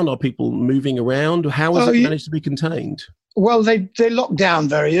lockdown? Are people moving around? How has it managed to be contained? Well, they locked down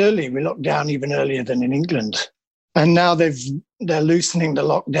very early. We locked down even earlier than in England. And now they're loosening the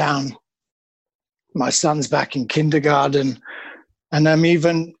lockdown. My son's back in kindergarten, and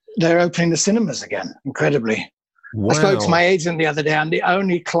they're opening the cinemas again, incredibly. Wow. I spoke to my agent the other day. I'm the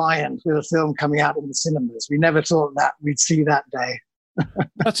only client with a film coming out in the cinemas. We never thought that we'd see that day.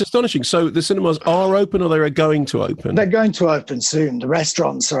 That's astonishing. So the cinemas are open, or they are going to open? They're going to open soon. The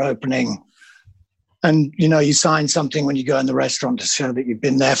restaurants are opening. And, you sign something when you go in the restaurant to show that you've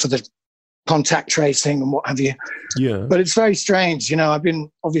been there for the contact tracing and what have you. Yeah. But it's very strange. I've been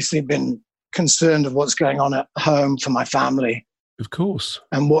concerned of what's going on at home for my family. Of course.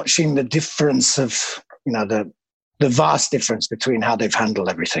 And watching the difference of, the vast difference between how they've handled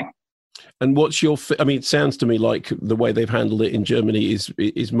everything. And what's your, it sounds to me like the way they've handled it in Germany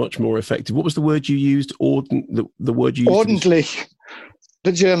is much more effective. What was the word you used? The word you used? Ordently.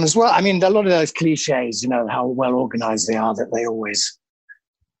 The Germans, well, a lot of those cliches, how well organized they are, that they always,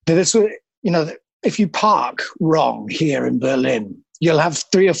 if you park wrong here in Berlin, you'll have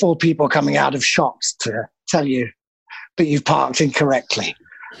 3 or 4 people coming out of shops to tell you that you've parked incorrectly.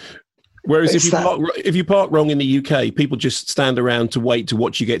 Whereas if you park wrong in the UK, people just stand around to wait to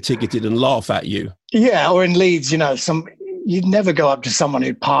watch you get ticketed and laugh at you. Yeah, or in Leeds, you'd never go up to someone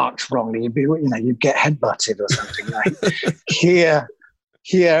who parked wrongly. You'd get headbutted or something. Right?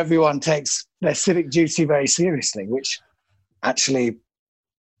 Here, everyone takes their civic duty very seriously, which actually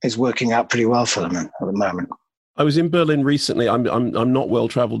is working out pretty well for them at the moment. I was in Berlin recently. I'm not well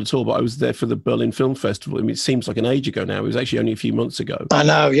travelled at all, but I was there for the Berlin Film Festival. It seems like an age ago now. It was actually only a few months ago. I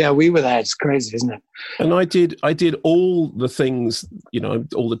know. Yeah, we were there. It's crazy, isn't it? And I did all the things,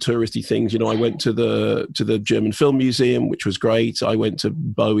 all the touristy things. I went to the German Film Museum, which was great. I went to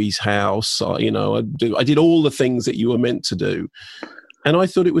Bowie's house. I did all the things that you were meant to do. And I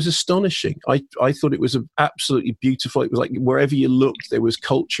thought it was astonishing. I thought it was absolutely beautiful. It was like wherever you looked, there was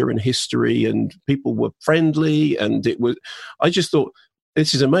culture and history, and people were friendly. And I just thought,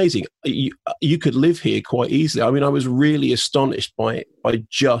 this is amazing. You could live here quite easily. I was really astonished by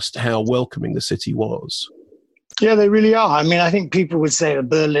just how welcoming the city was. Yeah, they really are. I think people would say the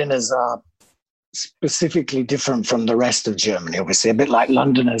Berliners are specifically different from the rest of Germany, obviously, a bit like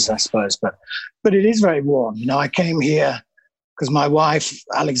Londoners, I suppose. But it is very warm. I came here because my wife,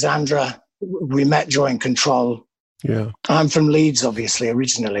 Alexandra, we met during Control. Yeah. I'm from Leeds, obviously,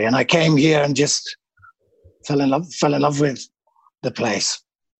 originally. And I came here and just fell in love with the place.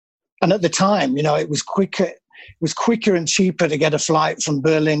 And at the time, it was quicker and cheaper to get a flight from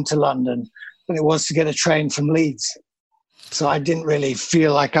Berlin to London than it was to get a train from Leeds. So I didn't really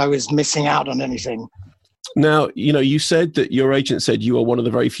feel like I was missing out on anything. Now, you said that your agent said you are one of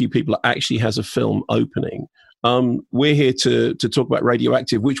the very few people that actually has a film opening. We're here to talk about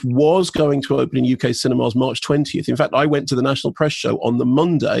Radioactive, which was going to open in UK cinemas March 20th. In fact, I went to the National Press Show on the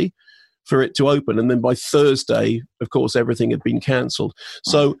Monday for it to open. And then by Thursday, of course, everything had been cancelled.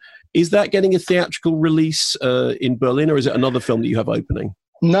 So is that getting a theatrical release in Berlin, or is it another film that you have opening?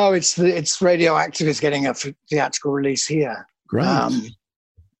 No, it's Radioactive is getting a theatrical release here. Great.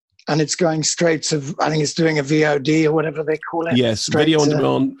 And it's going straight to, I think it's doing a VOD or whatever they call it. Yes, video on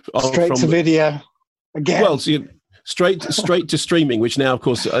demand. Straight to video. Again. Well, so straight to streaming, which now, of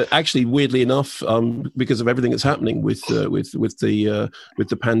course, actually, weirdly enough, because of everything that's happening with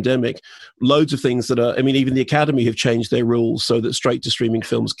the pandemic, loads of things that are. Even the Academy have changed their rules so that straight to streaming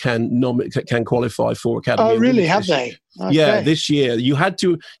films can qualify for Academy. Oh, really? Have they? Okay. Yeah, this year you had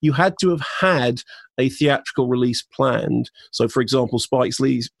to have had a theatrical release planned. So, for example, Spike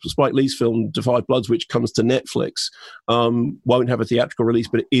Lee's film *Da 5 Bloods*, which comes to Netflix, won't have a theatrical release,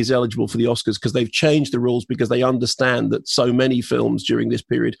 but it is eligible for the Oscars because they've changed the rules because they understand that so many films during this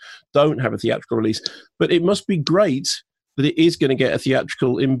period don't have a theatrical release. But it must be great that it is going to get a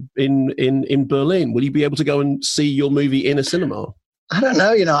theatrical in Berlin? Will you be able to go and see your movie in a cinema? I don't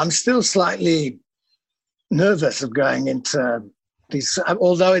know. I'm still slightly nervous of going into these,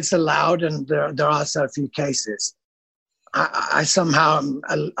 although it's allowed and there are so few cases. I somehow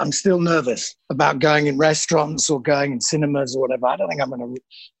I'm still nervous about going in restaurants or going in cinemas or whatever. I don't think I'm going to.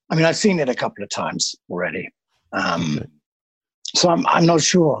 I mean, I've seen it a couple of times already, so I'm not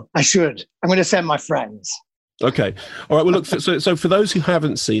sure. I should. I'm going to send my friends. Okay. All right. Well, look. So for those who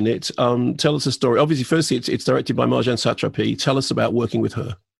haven't seen it, tell us a story. Obviously, firstly, it's directed by Marjane Satrapi. Tell us about working with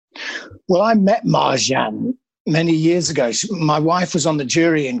her. Well, I met Marjane many years ago. My wife was on the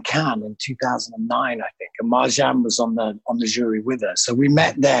jury in Cannes in 2009, I think, and Marjane was on the jury with her. So we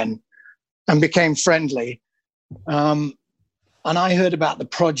met then and became friendly. And I heard about the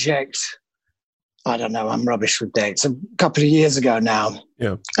project, I don't know, I'm rubbish with dates, a couple of years ago now.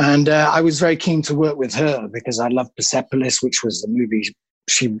 Yeah. And I was very keen to work with her because I loved Persepolis, which was the movie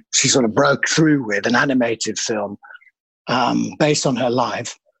she sort of broke through with, an animated film based on her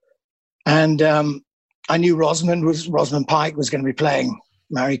life. And I knew Rosamund Pike was going to be playing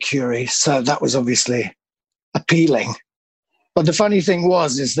Marie Curie, so that was obviously appealing. But the funny thing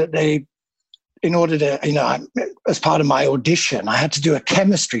is that they, in order to, as part of my audition, I had to do a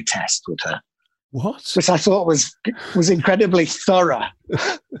chemistry test with her. What? Which I thought was incredibly thorough.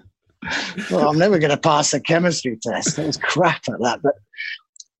 Well, I'm never going to pass a chemistry test. It was crap at that, but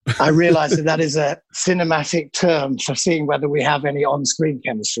I realized that is a cinematic term for seeing whether we have any on-screen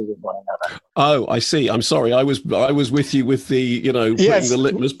chemistry with one another. Oh, I see. I'm sorry. I was with you with the, putting the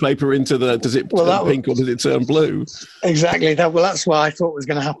litmus paper into does it turn pink or does it turn blue? Exactly. That's what I thought was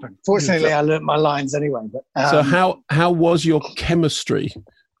going to happen. Fortunately, I learnt my lines anyway. But, so how was your chemistry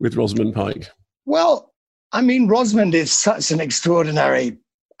with Rosamund Pike? Well, I mean, Rosamund is such an extraordinary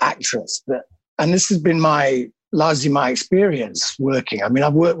actress and this has been largely my experience working. I mean,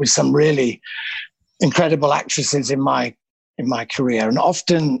 I've worked with some really incredible actresses in my career. And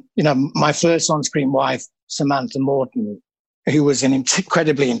often, my first on-screen wife, Samantha Morton, who was an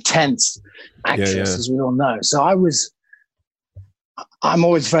incredibly intense actress, as we all know. So I'm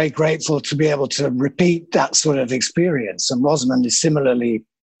always very grateful to be able to repeat that sort of experience. And Rosamund is similarly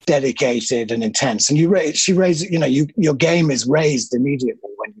dedicated and intense. And your game is raised immediately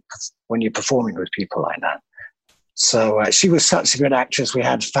when you're performing with people like that. So she was such a good actress. We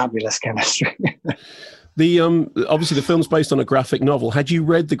had fabulous chemistry. Obviously the film's based on a graphic novel. Had you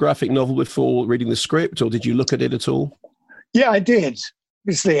read the graphic novel before reading the script, or did you look at it at all? Yeah, I did,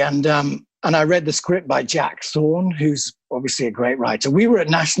 obviously, and I read the script by Jack Thorne, who's obviously a great writer. We were at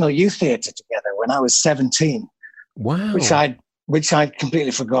National Youth Theatre together when I was 17. Wow, which I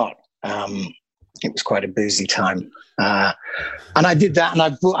completely forgot. It was quite a boozy time, and I did that,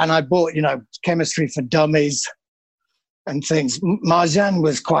 and I bought Chemistry for Dummies and things. Marjane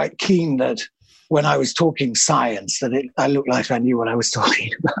was quite keen that when I was talking science, that I looked like I knew what I was talking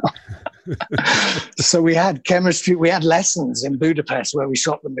about. So we had lessons in Budapest where we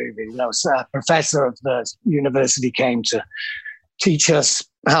shot the movie. A professor of the university came to teach us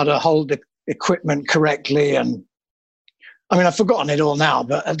how to hold the equipment correctly. And I mean, I've forgotten it all now,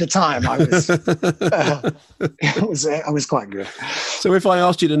 but at the time I was quite good. So if I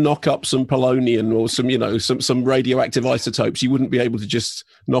asked you to knock up some polonium or some radioactive isotopes, you wouldn't be able to just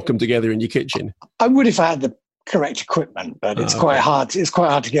knock them together in your kitchen? I would if I had the correct equipment, but it's quite hard. It's quite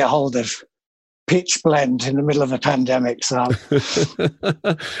hard to get hold of pitch blend in the middle of a pandemic. So,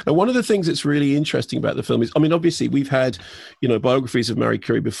 and one of the things that's really interesting about the film is, I mean, obviously we've had, biographies of Marie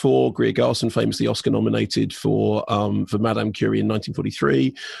Curie before. Greer Garson, famously Oscar nominated for Madame Curie in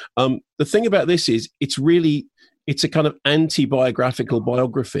 1943. The thing about this is, it's a kind of anti-biographical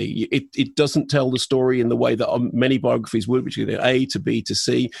biography. It doesn't tell the story in the way that many biographies would, which is A to B to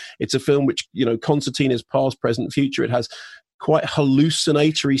C. It's a film which, concertina's past, present, future. It has quite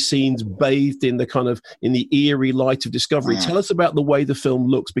hallucinatory scenes bathed in the eerie light of discovery. Tell us about the way the film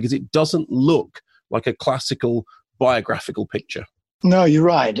looks, because it doesn't look like a classical biographical picture. No, you're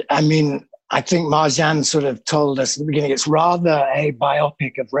right. I mean, I think Marjane sort of told us at the beginning, it's rather a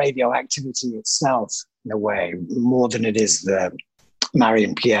biopic of radioactivity itself, in a way, more than it is the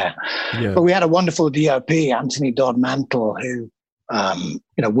Marion Pierre. Yeah. But we had a wonderful DOP, Anthony Dodd Mantle, who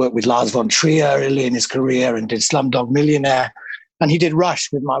worked with Lars von Trier early in his career and did Slumdog Millionaire, and he did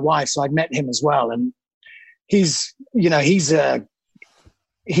Rush with my wife, so I'd met him as well. And he's a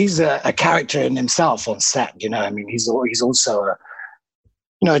character in himself on set. He's also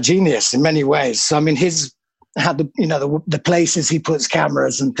a genius in many ways. So I mean, the places he puts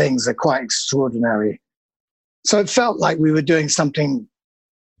cameras and things are quite extraordinary. So it felt like we were doing something,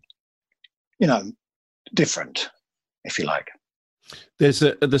 different. if you like. There's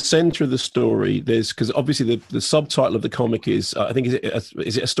at the center of the story. Because obviously the subtitle of the comic is I think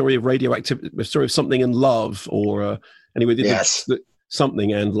is it a story of radioactivity, a story of something and love, or anyway, yes,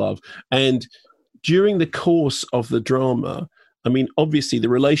 something and love. And during the course of the drama, I mean, obviously the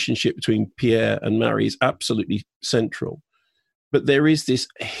relationship between Pierre and Marie is absolutely central. But there is this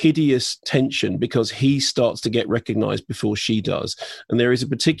hideous tension because he starts to get recognized before she does. And there is a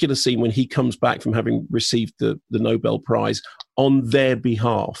particular scene when he comes back from having received the Nobel Prize on their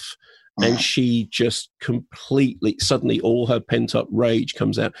behalf. And she just completely, suddenly all her pent-up rage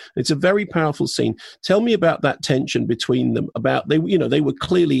comes out. It's a very powerful scene. Tell me about that tension between them. They were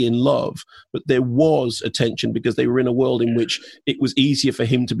clearly in love, but there was a tension because they were in a world in which it was easier for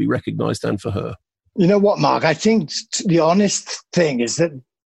him to be recognized than for her. You know what, Mark? I think the honest thing is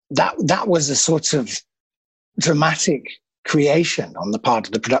that was a sort of dramatic creation on the part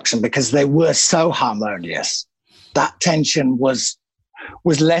of the production because they were so harmonious. That tension was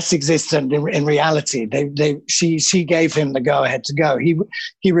less existent in reality. She gave him the go-ahead to go. He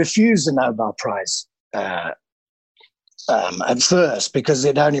refused the Nobel Prize at first because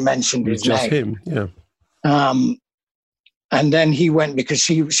it only mentioned his name. Just him, yeah. And then he went because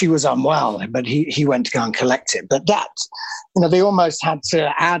she was unwell, but he went to go and collect it. But that, they almost had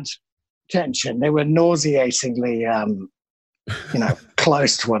to add tension. They were nauseatingly,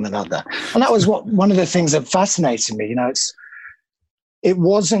 close to one another. And that was one of the things that fascinated me. It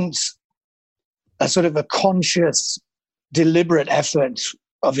wasn't a sort of a conscious, deliberate effort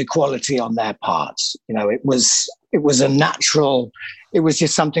of equality on their parts. It was a natural. It was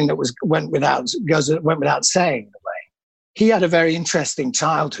just something that went without saying. He had a very interesting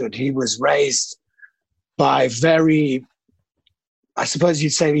childhood. He was raised by very, I suppose you'd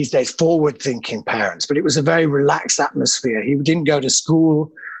say these days, forward-thinking parents, but it was a very relaxed atmosphere. He didn't go to school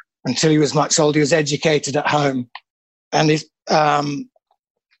until he was much older. He was educated at home. And his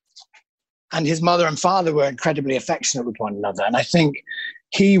mother and father were incredibly affectionate with one another. And I think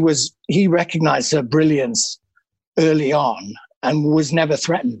he recognized her brilliance early on and was never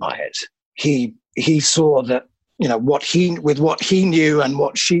threatened by it. He saw that, what he knew and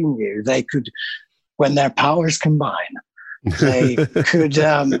what she knew, they could, when their powers combine, they could,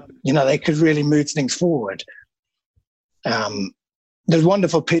 they could really move things forward. There's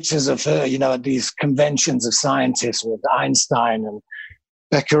wonderful pictures of her, at these conventions of scientists with Einstein and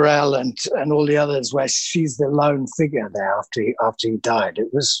Becquerel and all the others, where she's the lone figure there after he died.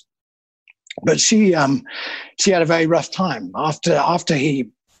 But she had a very rough time after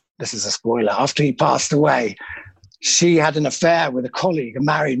he. This is a spoiler. After he passed away, she had an affair with a colleague, a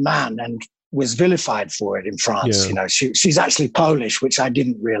married man, and was vilified for it in France. Yeah. She's actually Polish, which I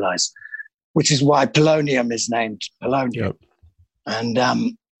didn't realize, which is why polonium is named polonium. Yep. And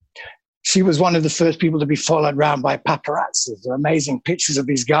she was one of the first people to be followed around by paparazzis. There are amazing pictures of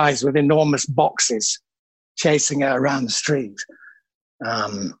these guys with enormous boxes chasing her around the street.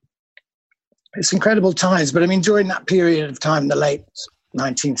 It's incredible times. But I mean, during that period of time, the late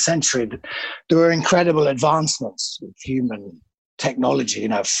 19th century, there were incredible advancements of human technology,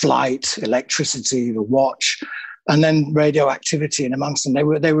 flight, electricity, the watch, and then radioactivity. And amongst them,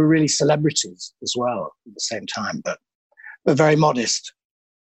 they were really celebrities as well at the same time, but very modest.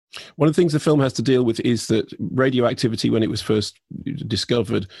 One of the things the film has to deal with is that radioactivity, when it was first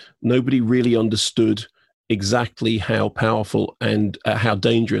discovered, nobody really understood exactly how powerful and how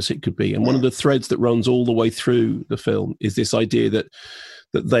dangerous it could be. And one of the threads that runs all the way through the film is this idea that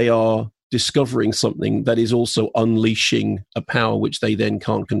they are discovering something that is also unleashing a power which they then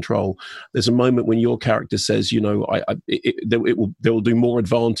can't control. There's a moment when your character says, they will do more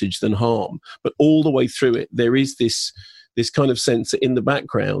advantage than harm. But all the way through it, there is this kind of sense that in the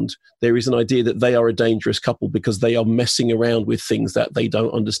background, there is an idea that they are a dangerous couple because they are messing around with things that they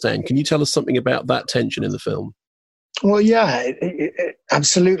don't understand. Can you tell us something about that tension in the film? Well, yeah,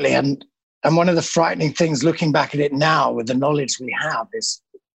 absolutely. And one of the frightening things looking back at it now with the knowledge we have is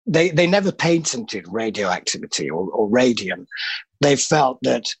they never patented radioactivity or radium. They felt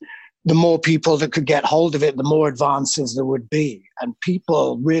that the more people that could get hold of it, the more advances there would be. And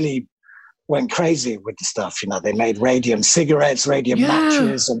people really went crazy with the stuff. They made radium cigarettes, radium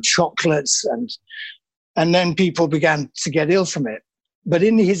matches and chocolates. And then people began to get ill from it. But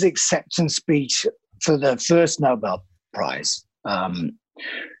in his acceptance speech for the first Nobel Prize,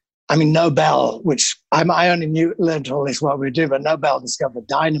 Nobel, which I only learned all this while we were doing, but Nobel discovered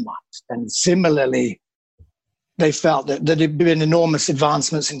dynamite. And similarly, they felt that there had been enormous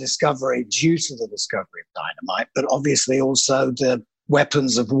advancements in discovery due to the discovery of dynamite, but obviously also the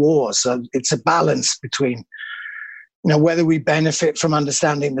weapons of war. So it's a balance between, whether we benefit from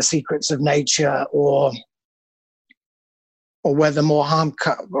understanding the secrets of nature or or whether more harm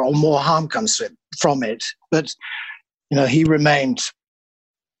comes from it. But he remained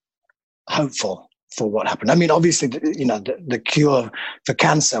hopeful for what happened. I mean, obviously, the cure for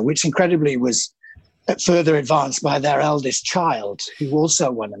cancer, which incredibly was further advanced by their eldest child, who also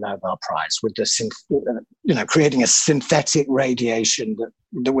won a Nobel Prize with creating a synthetic radiation that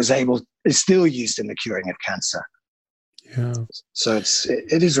is still used in the curing of cancer. Yeah. So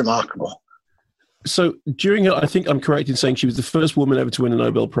it is remarkable. So during her, I think I'm correct in saying she was the first woman ever to win a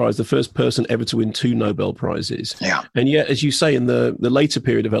Nobel Prize, the first person ever to win 2 Nobel Prizes. Yeah. And yet, as you say, in the later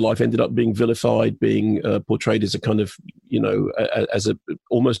period of her life, ended up being vilified, being portrayed as a kind of, as a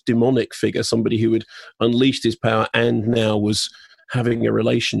almost demonic figure, somebody who had unleashed his power and now was having a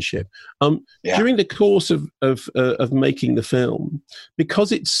relationship. During the course of making the film,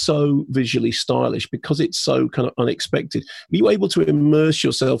 because it's so visually stylish, because it's so kind of unexpected, were you able to immerse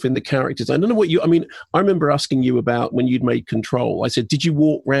yourself in the characters? I don't know I remember asking you about when you'd made Control. I said, did you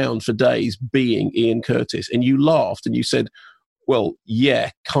walk around for days being Ian Curtis? And you laughed and you said, well,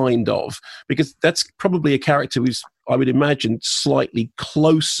 yeah, kind of, because that's probably a character who's, I would imagine, slightly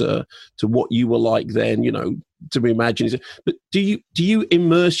closer to what you were like then, to imagine. But do you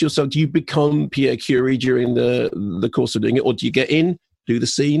immerse yourself? Do you become Pierre Curie during the course of doing it? Or do you get in, do the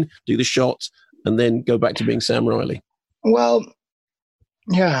scene, do the shot, and then go back to being Sam Riley? Well,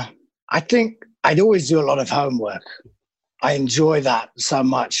 yeah, I think I'd always do a lot of homework. I enjoy that so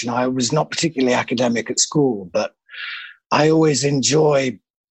much. I was not particularly academic at school, but I always enjoy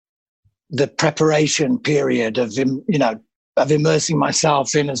the preparation period of immersing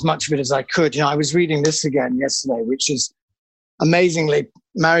myself in as much of it as I could. I was reading this again yesterday, which is amazingly,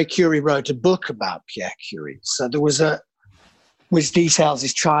 Marie Curie wrote a book about Pierre Curie. So there was which details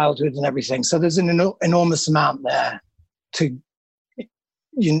his childhood and everything. So there's an enormous amount there to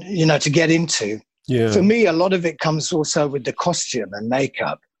get into. Yeah. For me, a lot of it comes also with the costume and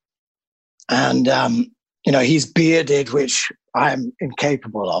makeup. And, he's bearded, which I'm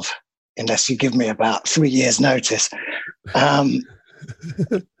incapable of, unless you give me about 3 years' notice.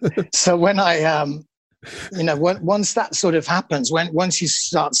 So when once that sort of happens, once you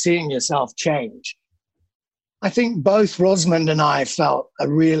start seeing yourself change, I think both Rosamund and I felt a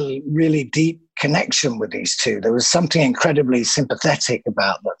really, really deep connection with these two. There was something incredibly sympathetic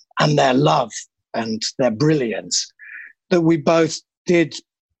about them and their love and their brilliance that we both did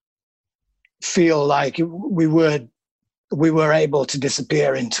feel like we were able to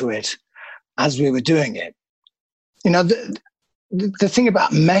disappear into it as we were doing it. The thing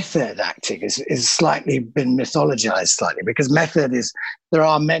about method acting is slightly been mythologized slightly, because there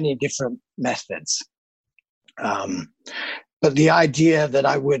are many different methods. But the idea that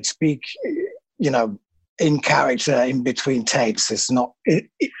I would speak, in character in between takes is not,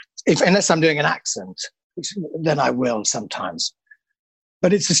 unless I'm doing an accent, then I will sometimes.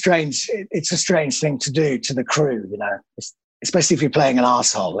 But it's a strange thing to do to the crew, especially if you're playing an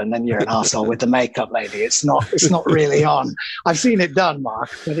arsehole and then you're an arsehole with the makeup lady. It's not really on. I've seen it done, Mark,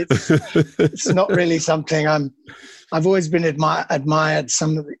 but it's not really something I've always been admired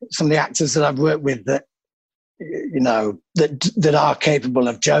some of the actors that I've worked with that, that are capable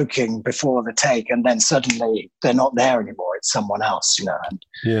of joking before the take, and then suddenly they're not there anymore. It's someone else, And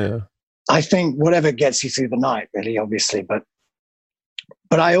yeah, I think whatever gets you through the night, really, obviously, but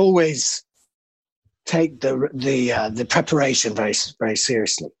I always take the preparation very, very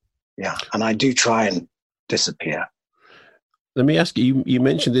seriously. Yeah. And I do try and disappear. Let me ask you, you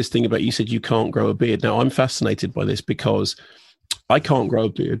mentioned this thing about, you said you can't grow a beard. Now, I'm fascinated by this because I can't grow a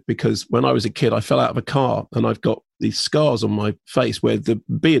beard, because when I was a kid, I fell out of a car and I've got these scars on my face where the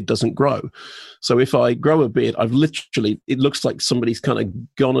beard doesn't grow. So if I grow a beard, it looks like somebody's kind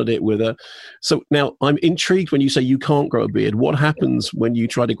of gone at it with a... So now I'm intrigued when you say you can't grow a beard. What happens when you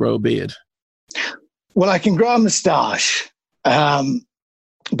try to grow a beard? Well, I can grow a moustache,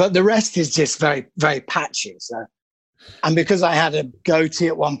 but the rest is just very, very patchy. So, and because I had a goatee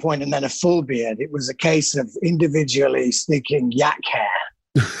at one point and then a full beard, it was a case of individually sticking yak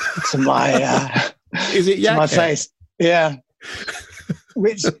hair to my is it yak to my hair? face. Yeah,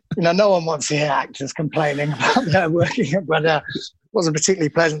 which no one wants to hear actors complaining about their working, but wasn't particularly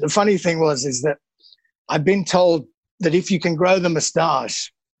pleasant. The funny thing is that I've been told that if you can grow the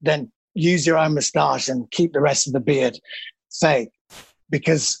moustache, then use your own moustache and keep the rest of the beard fake.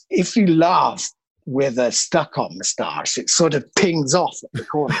 Because if you laugh with a stuck-on moustache, it sort of pings off at the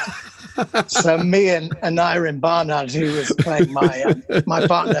corner. So me and Irene Barnard, who was playing my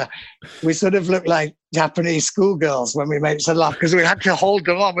partner, we sort of looked like Japanese schoolgirls when we made each other laugh, because we had to hold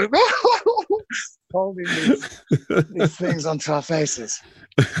them on. Holding these things onto our faces.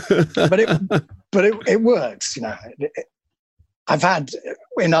 But it works, I've had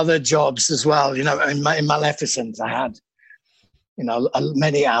in other jobs as well, you know, in Maleficent, I had, you know,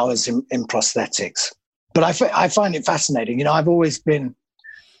 many hours in prosthetics. But I find it fascinating. You know, I've always been,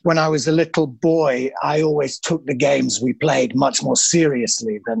 when I was a little boy, I always took the games we played much more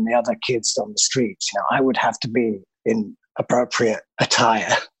seriously than the other kids on the streets. You know, I would have to be in appropriate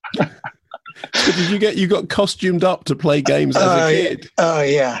attire. So did you got costumed up to play games as a kid? Oh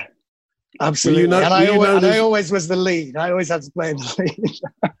yeah, absolutely. And I always was the lead. I always had to play the lead.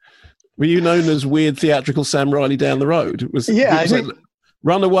 Were you known as weird theatrical Sam Riley down the road? Yeah. Like,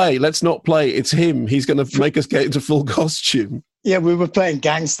 run away, let's not play. It's him. He's going to make us get into full costume. Yeah, we were playing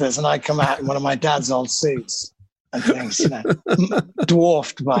gangsters, and I'd come out in one of my dad's old suits and things, you know,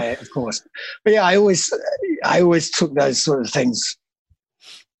 dwarfed by it, of course. But yeah, I always took those sort of things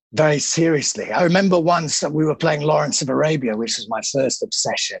very seriously. I remember once that we were playing Lawrence of Arabia, which was my first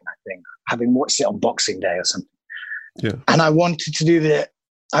obsession, I think, having watched it on Boxing Day or something. Yeah. And I wanted to do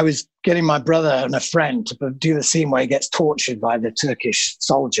I was getting my brother and a friend to do the scene where he gets tortured by the Turkish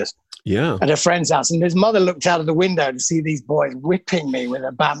soldiers. Yeah. At a friend's house. And his mother looked out of the window to see these boys whipping me with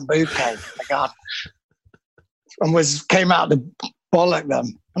a bamboo cane in the garden. And came out to bollock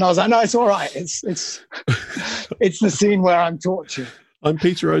them. And I was like, no, it's all right. It's the scene where I'm tortured. I'm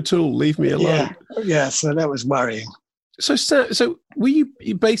Peter O'Toole. Leave me alone. Yeah. So that was worrying. So were you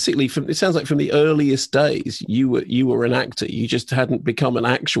basically it sounds like from the earliest days you were an actor. You just hadn't become an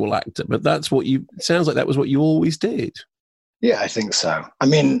actual actor, but it sounds like that was what you always did. Yeah, I think so. I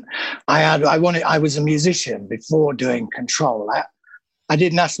mean, I was a musician before doing Control. I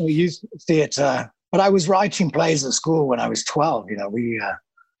did National Youth Theatre, but I was writing plays at school when I was 12. You know,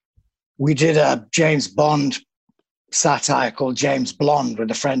 we did a James Bond satire called James Blonde with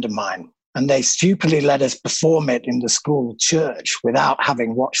a friend of mine. And they stupidly let us perform it in the school church without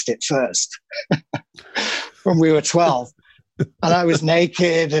having watched it first when we were 12. And I was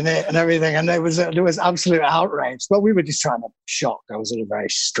naked in it and everything. And there was absolute outrage. But we were just trying to shock. I was at a very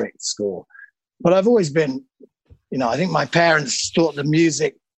strict school. But I've always been, you know, I think my parents thought the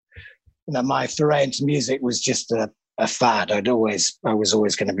music, you know, my foray into music was just a fad. I was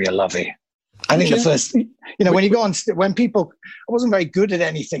always going to be a lovey. I think the first, you know, when you go on, I wasn't very good at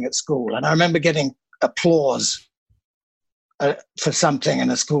anything at school. And I remember getting applause for something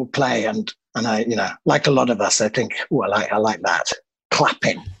in a school play. And I, you know, like a lot of us, I think, well, I like that.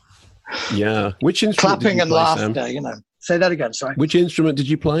 Clapping. Yeah. Which instrument Clapping did you and play, laughter, Sam? you know. Say that again, sorry. Which instrument did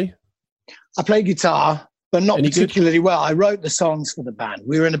you play? I played guitar, but not Any particularly well. I wrote the songs for the band.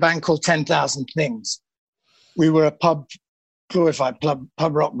 We were in a band called 10,000 Things. We were a glorified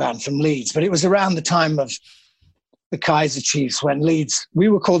pub rock band from Leeds, but it was around the time of the Kaiser Chiefs when we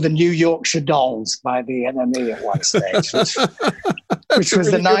were called the New Yorkshire Dolls by the NME at one stage, which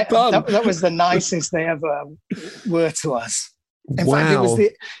was that was the nicest they ever were to us. In fact,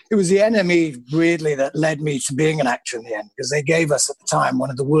 it was the NME weirdly that led me to being an actor in the end, because they gave us at the time one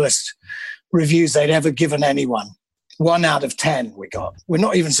of the worst reviews they'd ever given anyone. 1 out of 10 we got. We're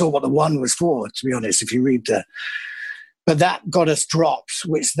not even sure what the 1 was for, to be honest, if you read but that got us dropped,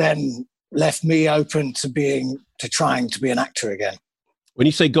 which then left me open to trying to be an actor again. When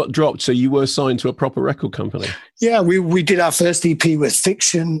you say got dropped, so you were signed to a proper record company? Yeah, we did our first EP with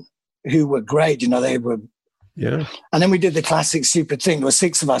Fiction, who were great. You know, they were. Yeah. And then we did the classic stupid thing. There were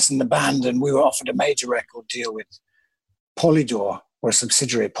 6 of us in the band, and we were offered a major record deal with Polydor, or a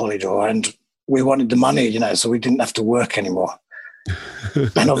subsidiary of Polydor, and we wanted the money, you know, so we didn't have to work anymore.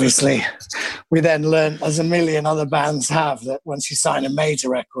 And obviously we then learned, as a million other bands have, that once you sign a major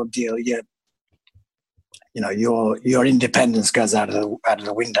record deal, your independence goes out of the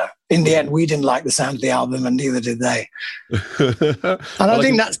window. In the end, we didn't like the sound of the album, and neither did they. And I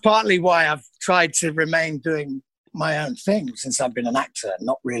think that's partly why I've tried to remain doing my own thing since I've been an actor,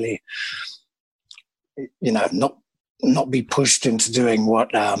 not really, you know, not be pushed into doing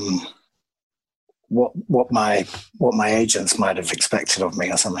what my agents might have expected of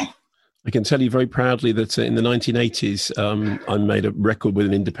me or something. I can tell you very proudly that in the 1980s, I made a record with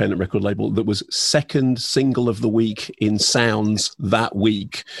an independent record label that was second single of the week in Sounds that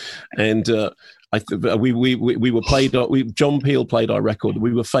week, and we were played. John Peel played our record.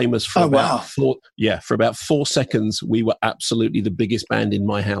 We were famous for about 4 seconds. We were absolutely the biggest band in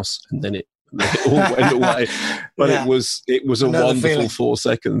my house, and then it all went away. But it was a wonderful 4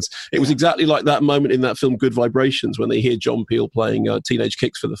 seconds. It was exactly like that moment in that film Good Vibrations when they hear John Peel playing Teenage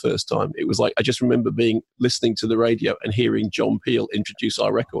Kicks for the first time. It was like, I just remember listening to the radio and hearing John Peel introduce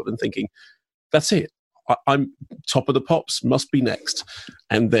our record and thinking, that's it. I'm Top of the Pops, must be next.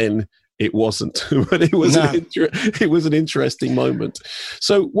 And then it wasn't, but it was it was an interesting moment.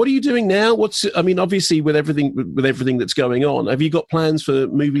 So, what are you doing now? Obviously, with everything that's going on, have you got plans for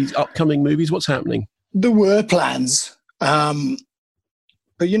movies, upcoming movies? What's happening? There were plans, but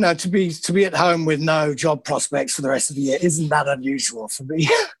to be at home with no job prospects for the rest of the year isn't that unusual for me.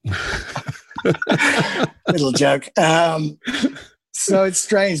 Little joke. So it's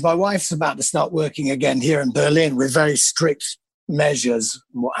strange. My wife's about to start working again here in Berlin with very strict measures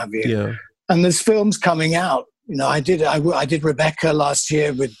and what have you. Yeah. And there's films coming out. I did Rebecca last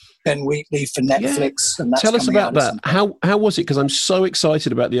year with Ben Wheatley for Netflix. Yeah. And that's Tell us about that. How was it? Because I'm so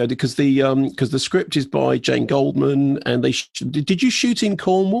excited about the idea. Because the script is by Jane Goldman, and did you shoot in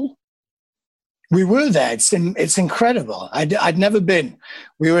Cornwall? We were there. It's incredible. I'd never been.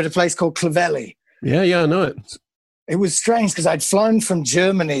 We were at a place called Clovelly. Yeah, I know it. It was strange because I'd flown from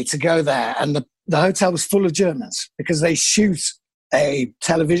Germany to go there, and the hotel was full of Germans because they shoot a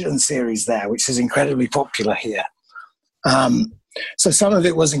television series there, which is incredibly popular here. So some of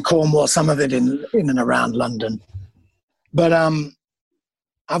it was in Cornwall, some of it in and around London. But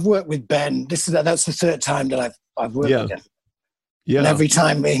I've worked with Ben. That's the third time that I've worked with him. Yeah. And every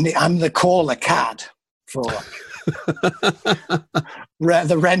time I'm the caller cat for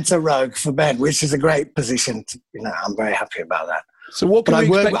the renter rogue for Ben, which is a great position. I'm very happy about that. So what can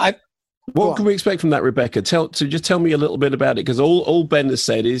we expect from that, Rebecca? Just tell me a little bit about it, because all Ben has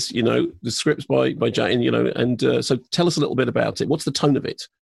said is, the script's by Jane, and so tell us a little bit about it. What's the tone of it?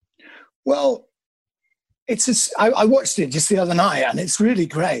 Well, I watched it just the other night, and it's really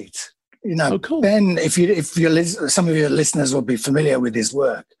great. Cool. Ben, if some of your listeners will be familiar with his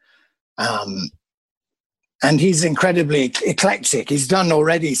work, and he's incredibly eclectic. He's done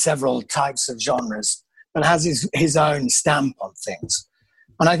already several types of genres, but has his own stamp on things.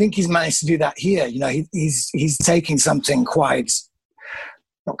 And I think he's managed to do that here. He's taking something quite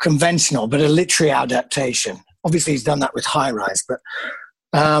not conventional, but a literary adaptation. Obviously, he's done that with High Rise, but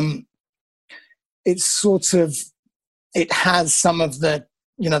it has some of the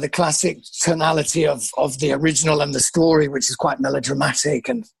the classic tonality of the original and the story, which is quite melodramatic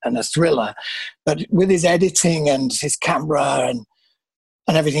and a thriller. But with his editing and his camera and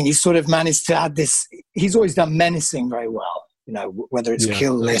everything, he's sort of managed to add this. He's always done menacing very well, whether it's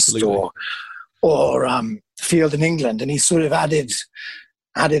Kill List or Field in England. And he's sort of added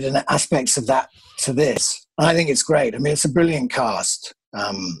aspects of that to this. And I think it's great. I mean, it's a brilliant cast.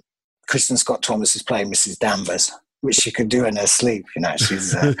 Kristen Scott Thomas is playing Mrs. Danvers, which she could do in her sleep.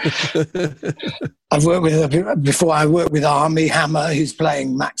 She's. I've worked with her before. I worked with Armie Hammer, who's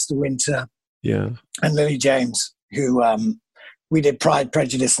playing Max de Winter. Yeah. And Lily James, who we did Pride,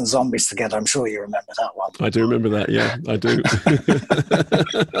 Prejudice, and Zombies together. I'm sure you remember that one. I do remember that. Yeah, I do.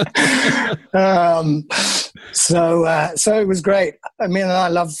 So it was great. I mean, I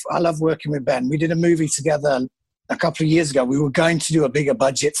love working with Ben. We did a movie together a couple of years ago. We were going to do a bigger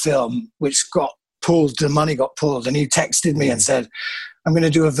budget film, which got pulled. The money got pulled, and he texted me and said, "I'm going to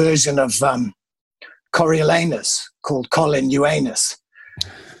do a version of Coriolanus called Colin Uranus."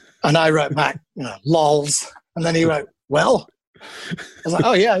 And I wrote back, lols. And then he wrote, "Well." I was like,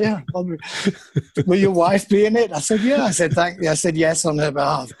 "Oh yeah. Will your wife be in it?" I said, "Yeah." I said, "Thank you." I said yes on her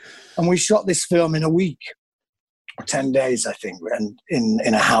behalf. And we shot this film in a week, 10 days, I think, and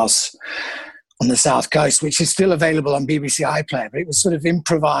in a house on the South Coast, which is still available on BBC iPlayer. But it was sort of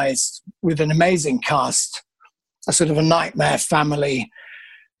improvised with an amazing cast, a sort of a nightmare family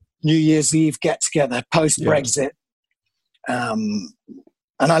New Year's Eve get-together post-Brexit.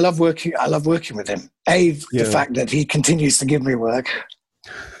 And I love working with him. The fact that he continues to give me work.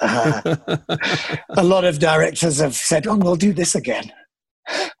 A lot of directors have said, "Oh, we'll do this again."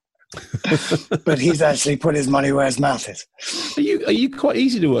 But he's actually put his money where his mouth is. Are you quite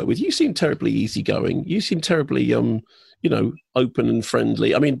easy to work with? You seem terribly easygoing. You seem terribly, open and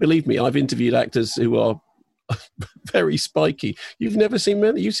friendly. I mean, believe me, I've interviewed actors who are very spiky. You've never seen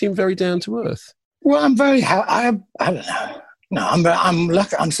many. You seem very down to earth. Well, I'm very. I don't know. No, I'm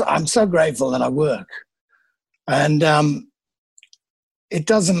lucky. I'm so grateful that I work, and it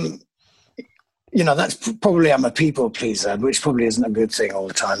doesn't. That's probably I'm a people pleaser, which probably isn't a good thing all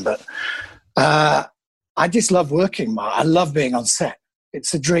the time. But I just love working. I love being on set.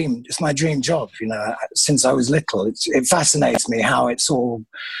 It's a dream. It's my dream job. Since I was little, it fascinates me how it's all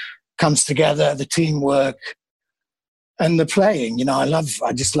comes together. The teamwork and the playing. I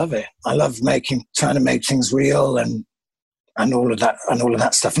just love it. I love trying to make things real and all of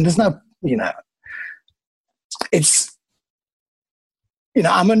that stuff. And there's no, it's.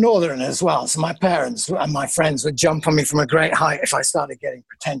 I'm a northerner as well, so my parents and my friends would jump on me from a great height if I started getting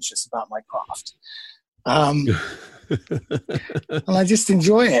pretentious about my craft. And I just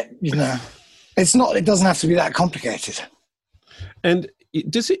enjoy it. It doesn't have to be that complicated. And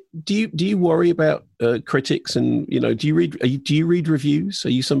do you worry about critics? And do you read reviews? Are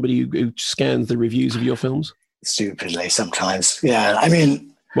you somebody who scans the reviews of your films? Stupidly sometimes. Yeah, I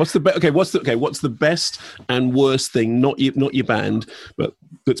mean, what's the best and worst thing, not your band, but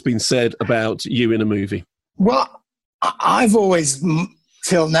that's been said about you in a movie? Well, I've always,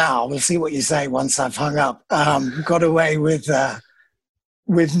 till now, we'll see what you say once I've hung up, got away without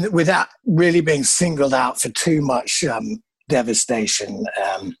really being singled out for too much devastation.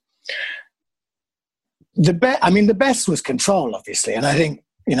 The best was Control, obviously, and I think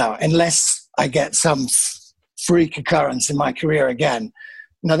unless I get some freak occurrence in my career again,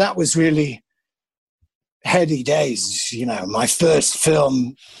 that was really heady days. My first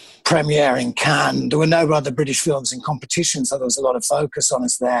film premiere in Cannes. There were no other British films in competition, so there was a lot of focus on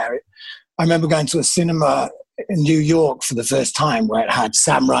us there. I remember going to a cinema in New York for the first time where it had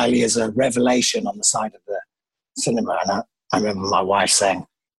Sam Riley as a revelation on the side of the cinema, and I remember my wife saying,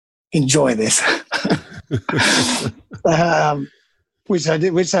 "Enjoy this," which I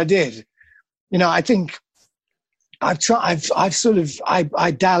did. I think I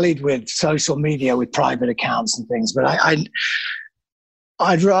dallied with social media, with private accounts and things, but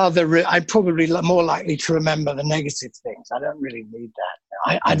I'd probably more likely to remember the negative things. I don't really need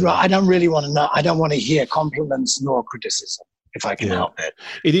that. I don't really want to know. I don't want to hear compliments nor criticism if I can help it.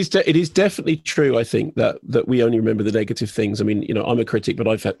 It is definitely true. I think that we only remember the negative things. I mean, I'm a critic, but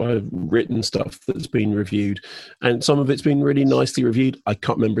I've written stuff that's been reviewed, and some of it's been really nicely reviewed. I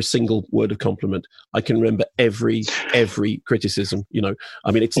can't remember a single word of compliment. I can remember every criticism.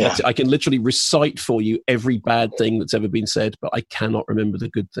 I mean, I can literally recite for you every bad thing that's ever been said, but I cannot remember the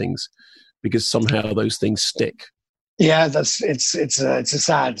good things because somehow those things stick. Yeah, it's a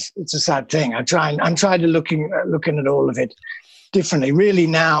sad thing. I'm trying to looking at all of it differently. Really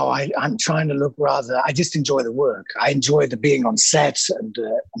now, I'm trying to look I just enjoy the work. I enjoy the being on set and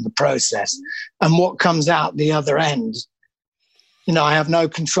the process. And what comes out the other end, I have no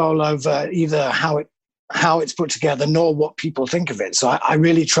control over either how it's put together nor what people think of it. So I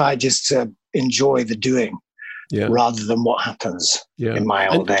really try just to enjoy the doing rather than what happens in my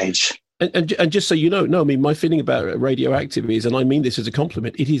old age. And just so you know, I mean, my feeling about Radioactive is, and I mean this as a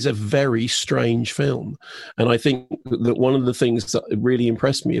compliment, it is a very strange film. And I think that one of the things that really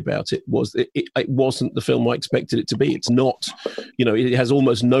impressed me about it was it wasn't the film I expected it to be. It's not, it has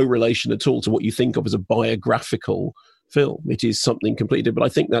almost no relation at all to what you think of as a biographical film. It is something completely different. But I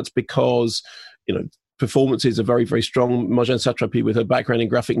think that's because, performances are very, very strong. Marjane Satrapi, with her background in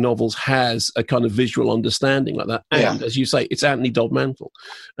graphic novels, has a kind of visual understanding like that. And as you say, it's Anthony Dodd Mantle.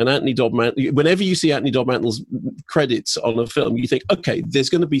 And Anthony Dodd Mantle, whenever you see Anthony Dodd Mantle's credits on a film, you think, okay, there's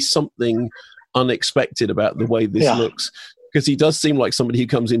going to be something unexpected about the way this looks. Because he does seem like somebody who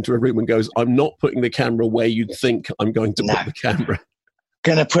comes into a room and goes, I'm not putting the camera where you'd think I'm going to put the camera.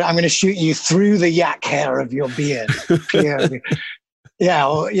 I'm going to shoot you through the yak hair of your beard.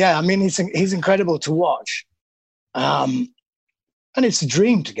 I mean, he's incredible to watch. And it's a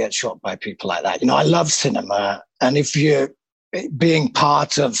dream to get shot by people like that. I love cinema. And if you're being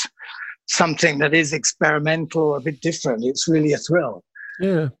part of something that is experimental or a bit different, it's really a thrill.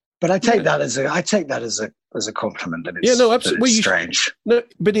 Yeah. But I take that as a compliment. That it's, absolutely. It's strange. No,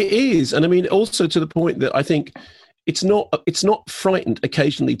 but it is. And I mean, also to the point that I think it's not frightened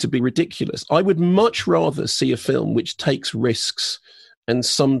occasionally to be ridiculous. I would much rather see a film which takes risks and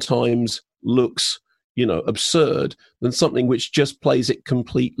sometimes looks, absurd than something which just plays it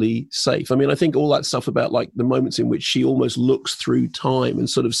completely safe. I mean, I think all that stuff about like the moments in which she almost looks through time and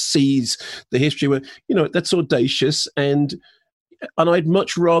sort of sees the history where, that's audacious. And I'd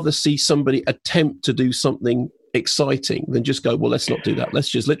much rather see somebody attempt to do something exciting than just go, well, let's not do that. Let's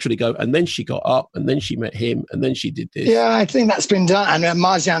just literally go. And then she got up and then she met him and then she did this. Yeah, I think that's been done. And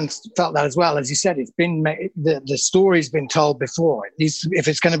Marjane felt that as well. As you said, it's been the story's been told before. It needs to, if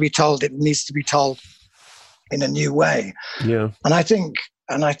it's going to be told, it needs to be told in a new way. Yeah. And I think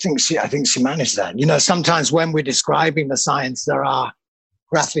she managed that. Sometimes when we're describing the science, there are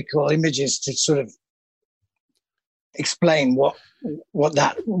graphical images to sort of explain what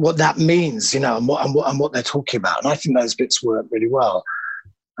that means, and what they're talking about. And I think those bits work really well.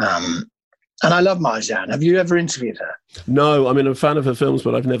 And I love Marjane. Have you ever interviewed her? No, I mean, I'm a fan of her films,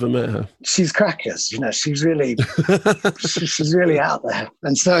 but I've never met her. She's crackers. She's really, she's really out there.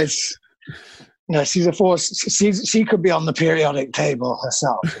 And so it's, she's a force. She could be on the periodic table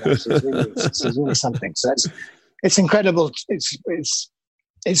herself. She's really something. So it's incredible.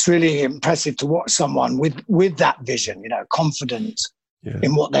 It's really impressive to watch someone with that vision, confident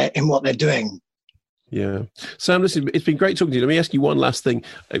in what they're doing. Yeah. Sam, listen, it's been great talking to you. Let me ask you one last thing.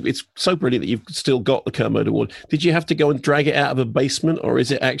 It's so brilliant that you've still got the Kermode Award. Did you have to go and drag it out of a basement, or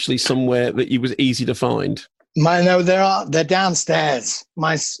is it actually somewhere that it was easy to find? They're downstairs.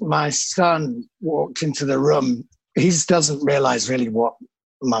 My son walked into the room. He doesn't realize really what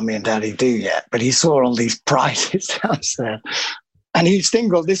Mummy and Daddy do yet, but he saw all these prizes downstairs. And he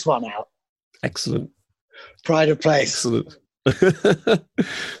singled this one out. Excellent. Pride of Place. Excellent.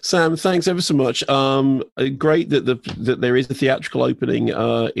 Sam, thanks ever so much. Great that there is a theatrical opening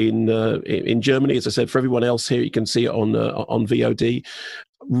in Germany. As I said, for everyone else here, you can see it on VOD.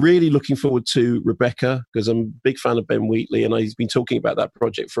 Really looking forward to Rebecca, because I'm a big fan of Ben Wheatley, and he's been talking about that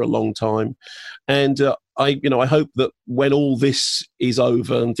project for a long time. And I hope that when all this is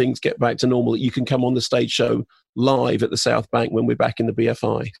over and things get back to normal, that you can come on the stage show live at the South Bank when we're back in the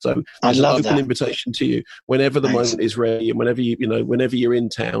BFI. So I'd love an open that. invitation to you whenever the moment is ready, and whenever you're in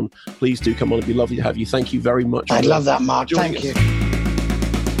town, please do come on. It'd be lovely to have you. Thank you very much. I'd love that, Mark. Thank you.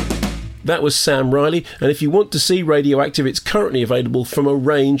 That was Sam Riley, and if you want to see Radioactive, it's currently available from a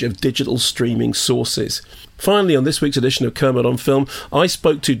range of digital streaming sources. Finally, on this week's edition of Kermode on Film, I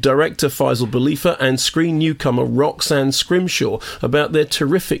spoke to director Faisal Balifa and screen newcomer Roxanne Scrimshaw about their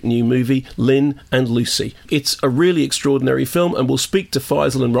terrific new movie, Lynn and Lucy. It's a really extraordinary film, and we'll speak to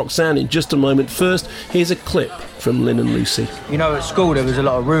Faisal and Roxanne in just a moment. First, here's a clip from Lynn and Lucy. You know, at school there was a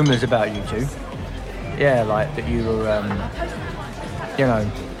lot of rumours about you two. Yeah, like that you were,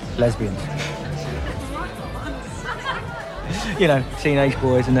 lesbians. Teenage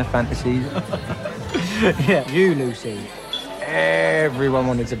boys and their fantasies. Yeah, you, Lucy. Everyone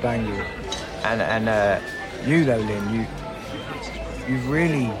wanted to bang you. And you, though, Lynn, you've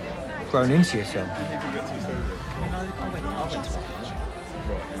really grown into yourself.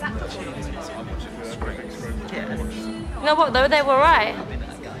 You know what, though? They were right.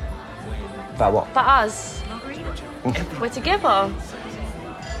 About what? About us. We're together.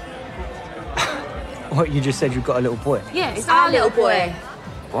 What, you just said you've got a little boy? Yeah, it's our little boy.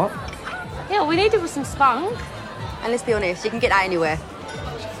 What? Yeah, all we needed was some spunk. And let's be honest, you can get that anywhere.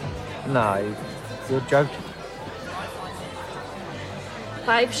 No, you're joking.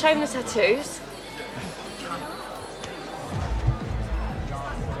 Babe, show him the tattoos.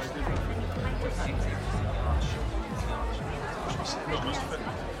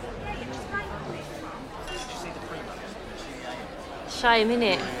 Shame,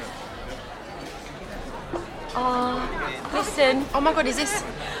 innit? Oh, listen. Oh my God, is this?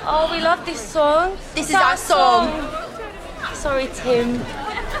 Oh, we love this song. This is our song. Sorry, Tim.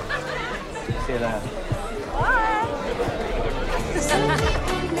 See you later.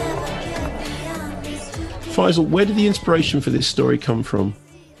 Faisal, where did the inspiration for this story come from?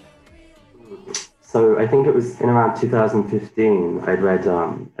 So I think it was in around 2015, I'd read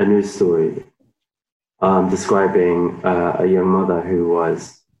a news story describing a young mother who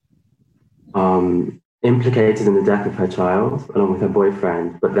was implicated in the death of her child, along with her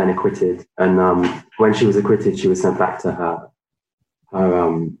boyfriend, but then acquitted. And when she was acquitted, she was sent back to her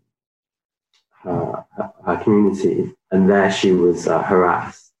community, and there she was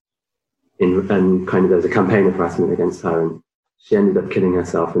harassed. And kind of there was a campaign of harassment against her, and she ended up killing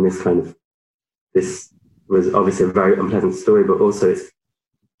herself. And this was obviously a very unpleasant story, but also it's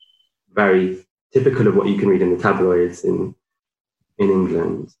very typical of what you can read in the tabloids in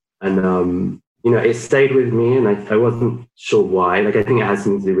England. And it stayed with me, and I wasn't sure why. Like, I think it has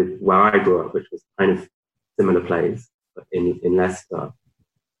something to do with where I grew up, which was kind of similar place, but in Leicester.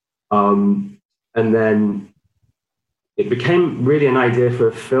 And then it became really an idea for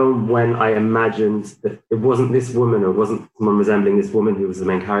a film when I imagined that it wasn't this woman, or it wasn't someone resembling this woman who was the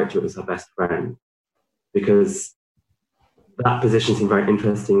main character, it was her best friend. Because that position seemed very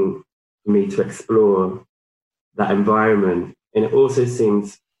interesting for me to explore that environment. And it also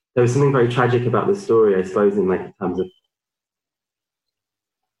seemed, there was something very tragic about the story, I suppose, in terms of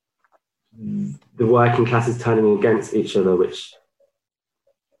the working classes turning against each other, which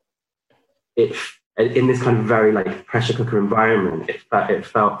in this kind of very pressure cooker environment, it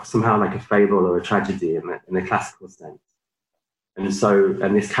felt somehow like a fable or a tragedy in a classical sense. And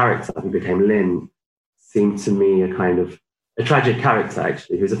this character who became Lynn seemed to me a kind of a tragic character,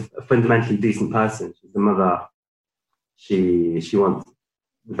 actually, who's a fundamentally decent person. She's the mother. She wants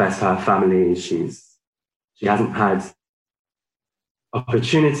the best for her family. She hasn't had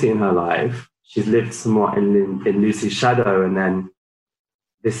opportunity in her life. She's lived somewhat in Lucy's shadow, and then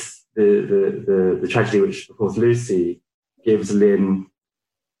the tragedy which befalls Lucy gives Lynn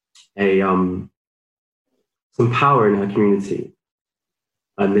some power in her community,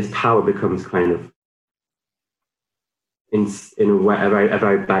 and this power becomes kind of in a way a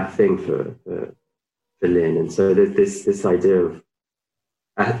very bad thing for for Lynn. And so there's this idea of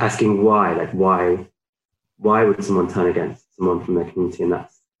asking why, like why would someone turn against someone from their community in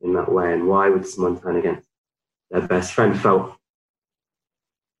that way, and why would someone turn against their best friend, felt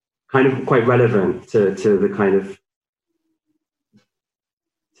kind of quite relevant to the kind of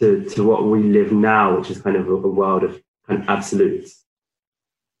to what we live now, which is kind of a world of kind of absolutes.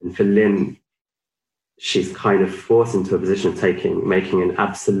 And for Lynn, she's kind of forced into a position of making an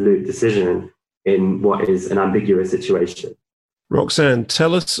absolute decision in what is an ambiguous situation. Roxanne,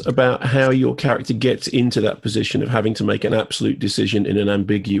 tell us about how your character gets into that position of having to make an absolute decision in an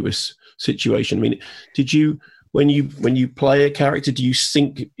ambiguous situation. I mean, did you, when you play a character, do you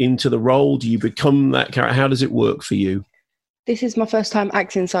sink into the role? Do you become that character? How does it work for you? This is my first time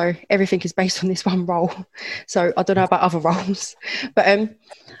acting, so everything is based on this one role. So I don't know about other roles. But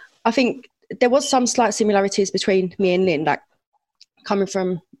I think there was some slight similarities between me and Lynn, like coming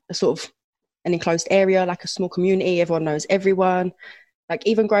from a sort of an enclosed area, like a small community, everyone knows everyone. Like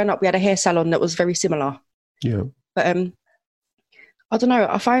even growing up, we had a hair salon that was very similar. Yeah. But I don't know,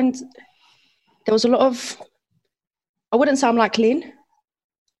 I find there was a lot of, I wouldn't say I'm like Lynn.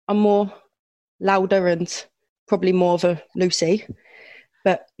 I'm more louder and probably more of a Lucy.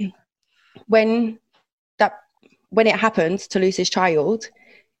 But when it happened to Lucy's child,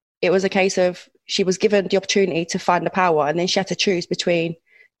 it was a case of she was given the opportunity to find the power, and then she had to choose between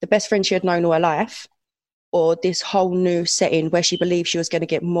the best friend she had known all her life or this whole new setting where she believed she was going to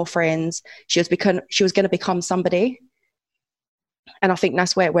get more friends. She was going to become somebody. And I think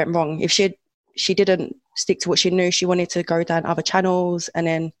that's where it went wrong. If she didn't stick to what she knew, she wanted to go down other channels. And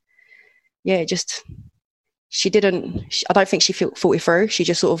then, I don't think she thought it through. She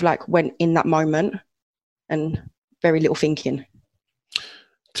just sort of like went in that moment and very little thinking.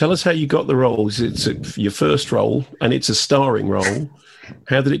 Tell us how you got the role. It's your first role and it's a starring role.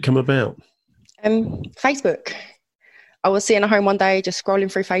 How did it come about? Facebook. I was sitting at home one day just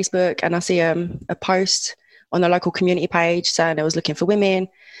scrolling through Facebook, and I see a post on the local community page saying they was looking for women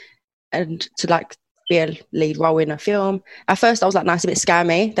and to like be a lead role in a film. At first I was like, no, it's a bit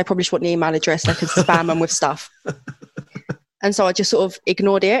scammy. They probably just want the email address. They can spam them with stuff. And so I just sort of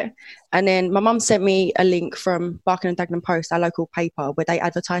ignored it. And then my mum sent me a link from Barking and Dagenham Post, our local paper, where they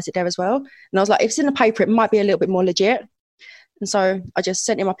advertised it there as well. And I was like, if it's in the paper, it might be a little bit more legit. And so I just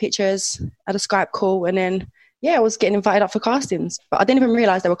sent in my pictures, had a Skype call, and then, I was getting invited up for castings. But I didn't even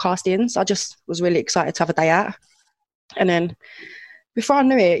realise there were castings. I just was really excited to have a day out. And then before I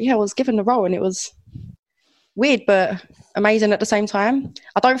knew it, I was given the role, and it was weird but amazing at the same time.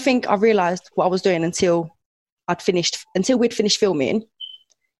 I don't think I realised what I was doing until we'd finished filming.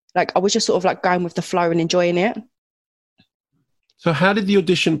 Like I was just sort of like going with the flow and enjoying it. So how did the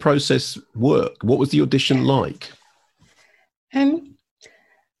audition process work? What was the audition like?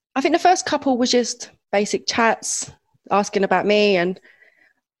 I think the first couple was just basic chats, asking about me, and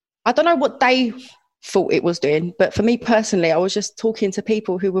I don't know what they thought it was doing, but for me personally, I was just talking to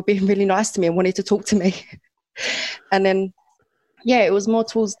people who were being really nice to me and wanted to talk to me. And then, it was more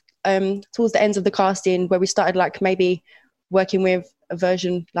towards the ends of the casting where we started like maybe working with a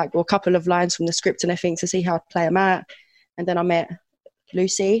version, like, or a couple of lines from the script and everything to see how I'd play them out. And then I met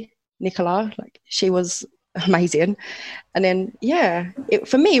Lucy, Nicola, like she was amazing. And then,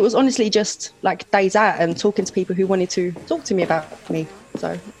 for me, it was honestly just like days out and talking to people who wanted to talk to me about me.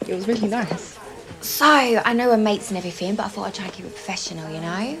 So it was really nice. So, I know we're mates and everything, but I thought I'd try to keep it professional, you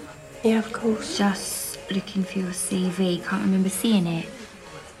know? Yeah, of course. Just looking for your CV. Can't remember seeing it.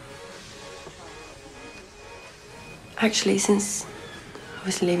 Actually, since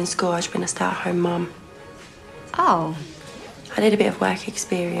obviously leaving school, I've been a stay-at-home mum. Oh. I did a bit of work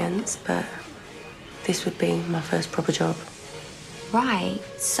experience, but this would be my first proper job. Right.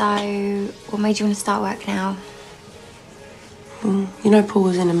 So, what made you want to start work now? You know, Paul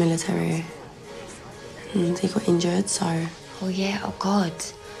was in the military. And he got injured, so... Oh, yeah. Oh, God.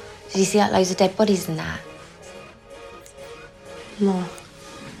 Did you see, like, loads of dead bodies and that? No.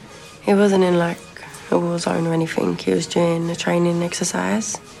 He wasn't in, like, a war zone or anything. He was doing a training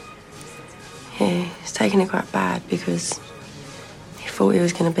exercise. Yeah, he's taking it quite bad because he thought he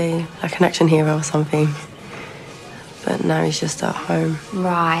was going to be, like, an action hero or something. But now he's just at home.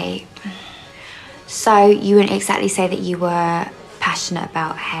 Right. So, you wouldn't exactly say that you were passionate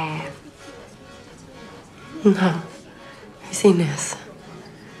about hair? No. Have you seen this?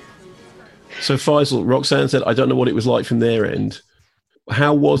 So Faisal, Roxanne said, I don't know what it was like from their end.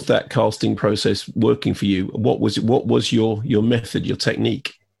 How was that casting process working for you? What was your method, your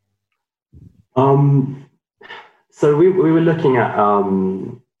technique? So we were looking at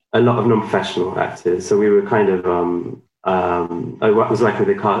a lot of non-professional actors. So we were kind of, I was working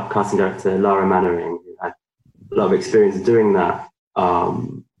with the casting director, Lara Mannering, who lot of experience doing that.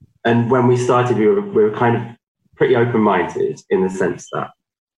 And when we started, we were kind of pretty open-minded in the sense that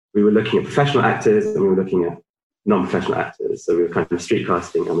we were looking at professional actors and we were looking at non-professional actors. So we were kind of street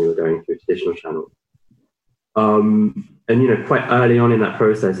casting and we were going through traditional channels. And, you know, quite early on in that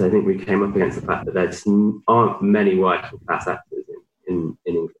process, I think we came up against the fact that there just aren't many working class actors in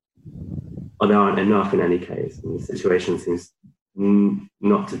England. Or there aren't enough in any case. And the situation seems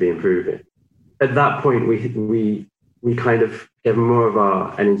not to be improving. At that point, we kind of gave more of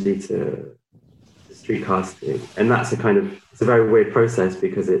our energy to street casting. And that's it's a very weird process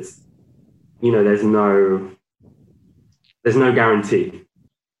because it's, you know, there's no guarantee.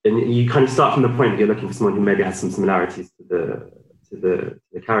 And you kind of start from the point that you're looking for someone who maybe has some similarities to the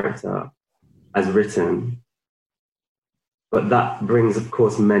character as written. But that brings, of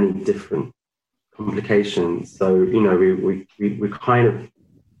course, many different complications. So, you know, we kind of,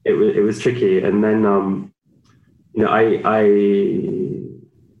 it was tricky. And then, you know, I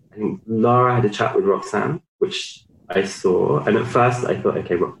think Lara had a chat with Roxanne, which I saw. And at first I thought,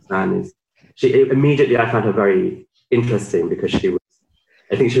 okay, Roxanne immediately I found her very interesting because I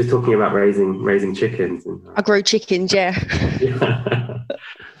think she was talking about raising chickens. I grow chickens, yeah.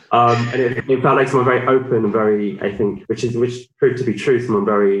 And it felt like someone very open and very, I think, which proved to be true, someone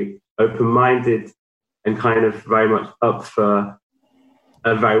very open-minded and kind of very much up for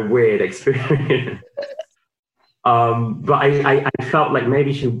a very weird experience. But I felt like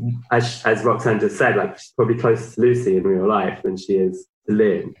maybe she, as Roxanne just said, like she's probably closer to Lucy in real life than she is to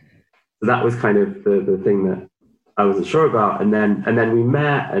Lynn. So that was kind of the thing that I wasn't sure about. And then we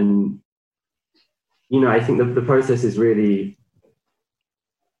met, and, you know, I think the process is really,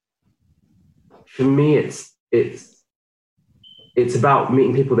 for me, it's about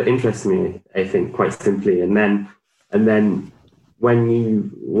meeting people that interest me, I think, quite simply. And then when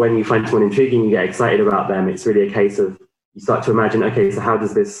you find someone intriguing, you get excited about them. It's really a case of, you start to imagine, okay, so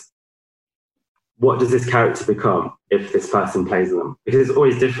what does this character become if this person plays them? Because it's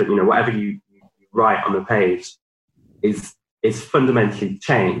always different, you know, whatever you write on the page is fundamentally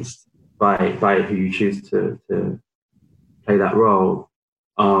changed by who you choose to play that role.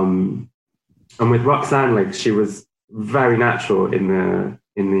 And with Roxanne, like, she was very natural in the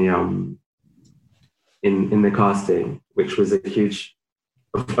casting, which was a huge,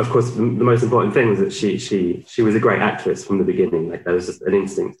 of course, the most important thing was that she was a great actress from the beginning. Like, there was just an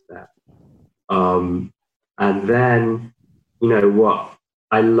instinct there. And then, you know, what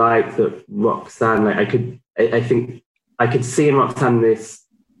I liked that Roxanne, like, I think I could see in Roxanne this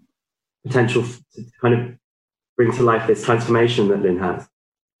potential to kind of bring to life this transformation that Lynn has,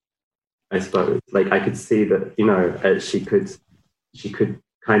 I suppose. Like, I could see that, you know, she could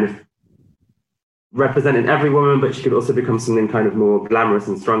kind of represent in every woman, but she could also become something kind of more glamorous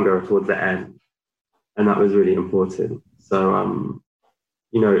and stronger towards the end. And that was really important. So,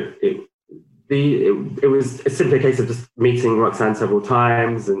 you know, it was simply a case of just meeting Roxanne several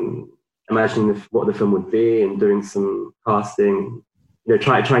times and imagining what the film would be and doing some casting, you know,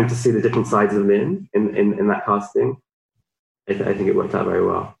 trying to see the different sides of Lynn in that casting. I think it worked out very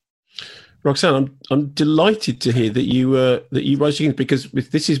well. Roxanne, I'm delighted to hear that you raise chickens, because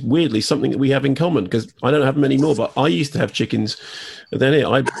this is weirdly something that we have in common, because I don't have many more, but I used to have chickens. And then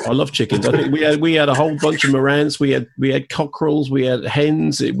I love chickens. I think we had a whole bunch of Morans. We had cockerels. We had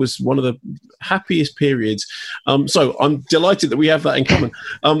hens. It was one of the happiest periods. So I'm delighted that we have that in common.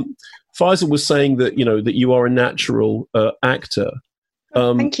 Faisal was saying that, you know, that you are a natural actor.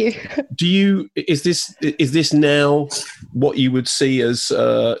 Thank you. Is this now what you would see as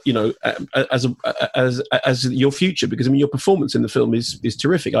you know, as your future? Because, I mean, your performance in the film is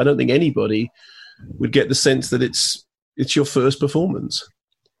terrific. I don't think anybody would get the sense that it's your first performance.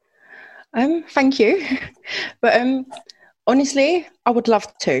 Thank you, but honestly, I would love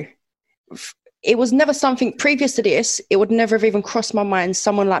to. It was never something previous to this. It would never have even crossed my mind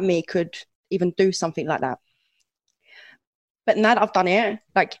someone like me could even do something like that. But now that I've done it,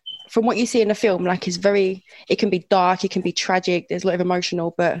 like, from what you see in the film, like, it can be dark, it can be tragic, there's a lot of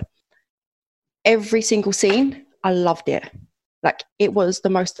emotional, but every single scene, I loved it. Like, it was the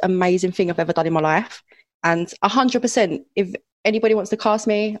most amazing thing I've ever done in my life. And 100%, if anybody wants to cast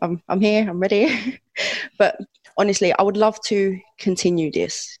me, I'm here, I'm ready. But honestly, I would love to continue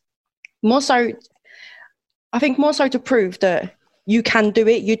this. I think more so to prove that you can do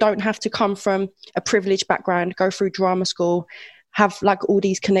it. You don't have to come from a privileged background, go through drama school, have like all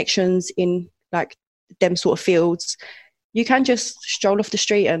these connections in like them sort of fields. You can just stroll off the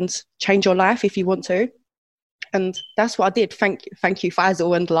street and change your life if you want to. And that's what I did. Thank you,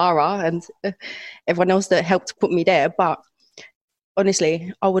 Faisal and Lara and everyone else that helped put me there. But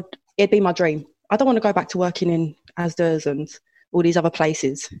honestly, it'd be my dream. I don't want to go back to working in Asda's and all these other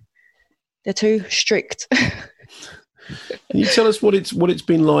places. They're too strict. Can you tell us what it's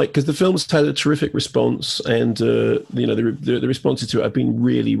been like? Because the film's had a terrific response, and the responses to it have been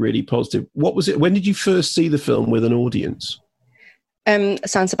really, really positive. What was it? When did you first see the film with an audience?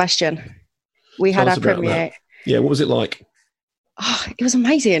 San Sebastian. We had our premiere. That. Yeah, what was it like? Oh, it was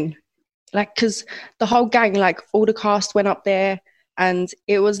amazing. Like, because the whole gang, like all the cast went up there, and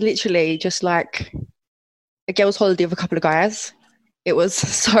it was literally just like a girls' holiday with a couple of guys. It was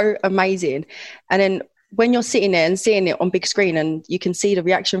so amazing. And then when you're sitting there and seeing it on big screen and you can see the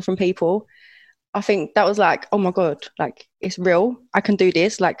reaction from people, I think that was like, oh my God, like it's real. I can do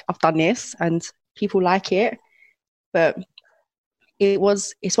this. Like I've done this and people like it. But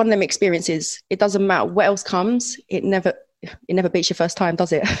it's one of them experiences. It doesn't matter what else comes. It never beats your first time,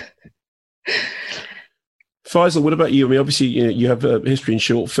 does it? Faisal, what about you? I mean, obviously, you have a history in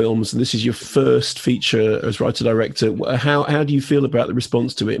short films, and this is your first feature as writer-director. How do you feel about the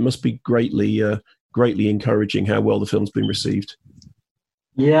response to it? It must be greatly encouraging how well the film's been received.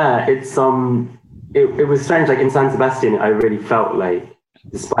 Yeah, it's it was strange. Like in San Sebastian, I really felt like,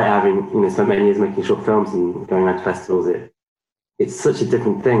 despite having spent many years making short films and going around to festivals, it's such a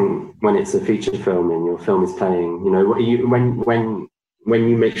different thing when it's a feature film and your film is playing. When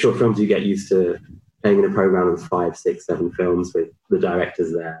you make short films, you get used to playing in a program of 5, 6, 7 films with the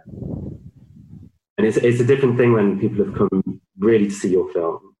directors there, and it's a different thing when people have come really to see your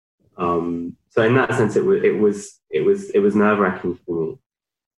film. So in that sense, it was nerve-wracking for me,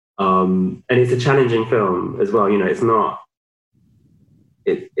 and it's a challenging film as well.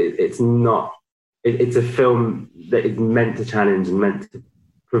 It's a film that is meant to challenge and meant to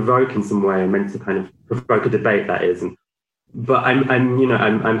provoke in some way, and meant to kind of provoke a debate. That is, but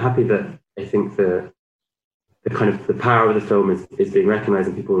I'm happy that I think the kind of the power of the film is being recognised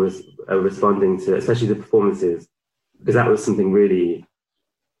and people are responding to, especially the performances, because that was something really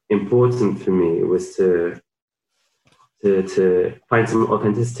important for me. It was to find some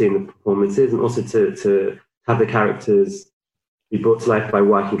authenticity in the performances, and also to have the characters be brought to life by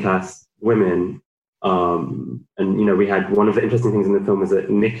working class women. And we had, one of the interesting things in the film was that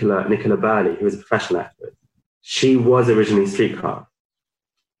Nicola Burley, who was a professional actress, she was originally streetcar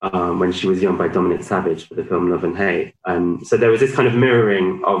when she was young by Dominic Savage for the film Love and Hate. And so there was this kind of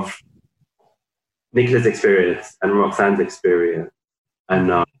mirroring of Nicola's experience and Roxanne's experience.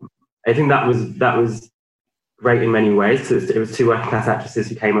 And I think that was great in many ways. So it was two working class actresses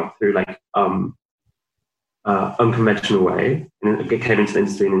who came up through like unconventional way, and came into the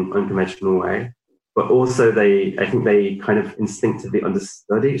industry in an unconventional way. But also I think they kind of instinctively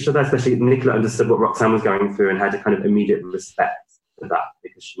understood each other, especially Nicola understood what Roxanne was going through and had a kind of immediate respect for that,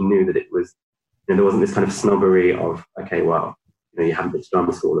 because she knew that it was, there wasn't this kind of snobbery of, okay, well, you haven't been to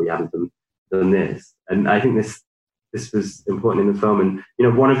drama school or you haven't done this. And I think this was important in the film. And,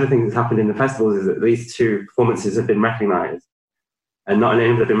 one of the things that's happened in the festivals is that these two performances have been recognised. And not only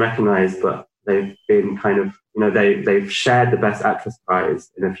have they been recognised, but they've been kind of, they've shared the Best Actress prize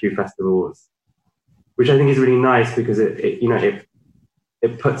in a few festivals, which I think is really nice, because it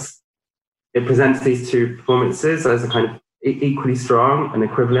presents these two performances as a kind of equally strong and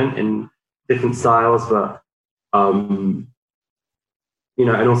equivalent in different styles, but and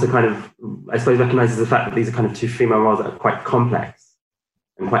also kind of, I suppose, recognises the fact that these are kind of two female roles that are quite complex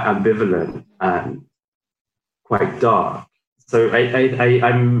and quite ambivalent and quite dark. So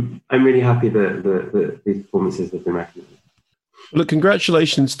I'm really happy that these performances have been recognised. Look,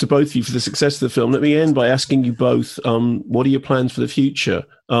 congratulations to both of you for the success of the film. Let me end by asking you both, what are your plans for the future?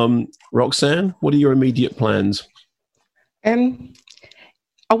 Roxanne, what are your immediate plans? I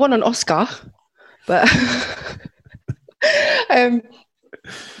want an Oscar, but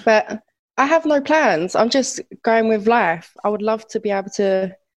but I have no plans. I'm just going with life. I would love to be able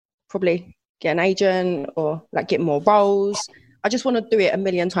to probably get an agent or like get more roles. I just want to do it a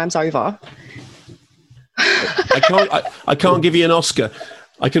million times over. I can't give you an Oscar.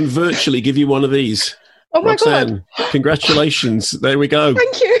 I can virtually give you one of these. Oh my Roxanne, God. Congratulations. There we go.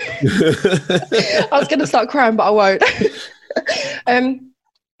 Thank you. I was going to start crying, but I won't.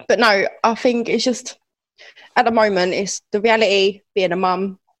 But no, I think it's just, at the moment, it's the reality, being a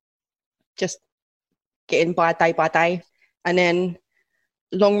mum, just getting by day. And then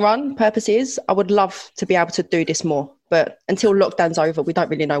long run purposes, I would love to be able to do this more. But until lockdown's over, we don't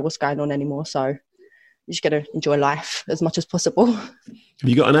really know what's going on anymore. So you're just going to enjoy life as much as possible. Have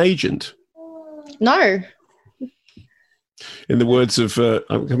you got an agent? No. In the words of,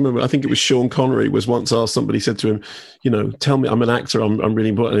 I think it was Sean Connery was once asked, somebody said to him, tell me, I'm an actor, I'm really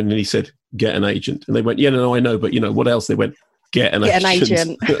important. And he said, get an agent. And they went, yeah, no, I know. But, what else? They went, Get an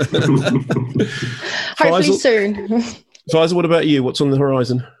agent. Hopefully soon. Faisal, what about you? What's on the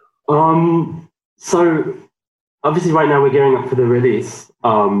horizon? So obviously right now we're gearing up for the release.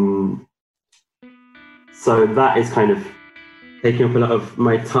 So that is kind of taking up a lot of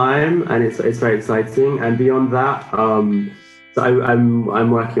my time, and it's very exciting. And beyond that, so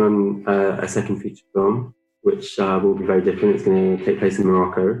I'm working on a second feature film, which will be very different. It's going to take place in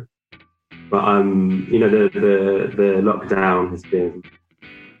Morocco. But the lockdown has been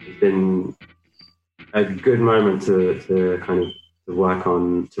a good moment to kind of work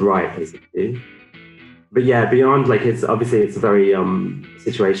on, to write basically. But yeah, beyond, like, it's a very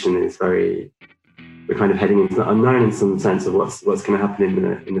situation. It's very, we're kind of heading into the unknown in some sense of what's going to happen in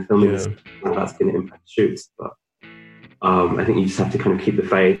the filming. How that's going to impact shoots. But I think you just have to kind of keep the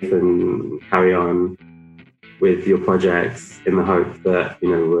faith and carry on with your projects in the hope that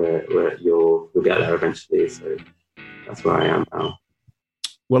you'll get there eventually. So that's where I am now.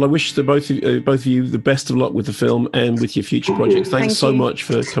 Well, I wish to both of you the best of luck with the film and with your future projects. Thanks so much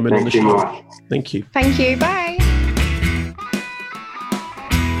for coming on the show. Thank you. Thank you. Bye.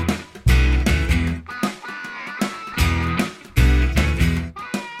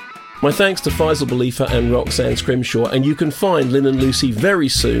 My thanks to Faisal Balifa and Roxanne Scrimshaw, and you can find Lynn and Lucy very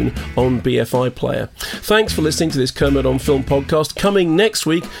soon on BFI Player. Thanks for listening to this Kermit on Film podcast. Coming next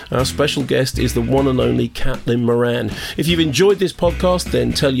week, our special guest is the one and only Caitlin Moran. If you've enjoyed this podcast,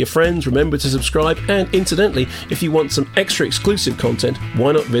 then tell your friends, remember to subscribe, and incidentally, if you want some extra exclusive content,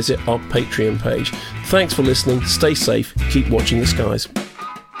 why not visit our Patreon page. Thanks for listening, stay safe, keep watching the skies.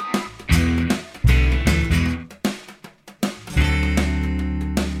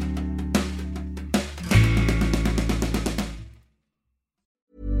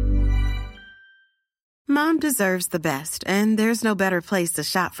 Mom deserves the best, and there's no better place to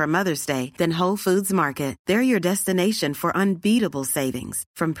shop for Mother's Day than Whole Foods Market. They're your destination for unbeatable savings,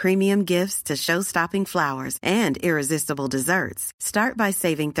 from premium gifts to show-stopping flowers and irresistible desserts. Start by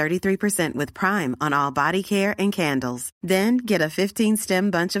saving 33% with Prime on all body care and candles. Then get a 15-stem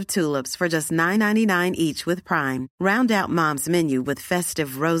bunch of tulips for just $9.99 each with Prime. Round out Mom's menu with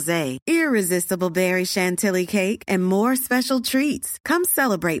festive rosé, irresistible berry chantilly cake, and more special treats. Come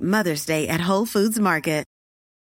celebrate Mother's Day at Whole Foods Market.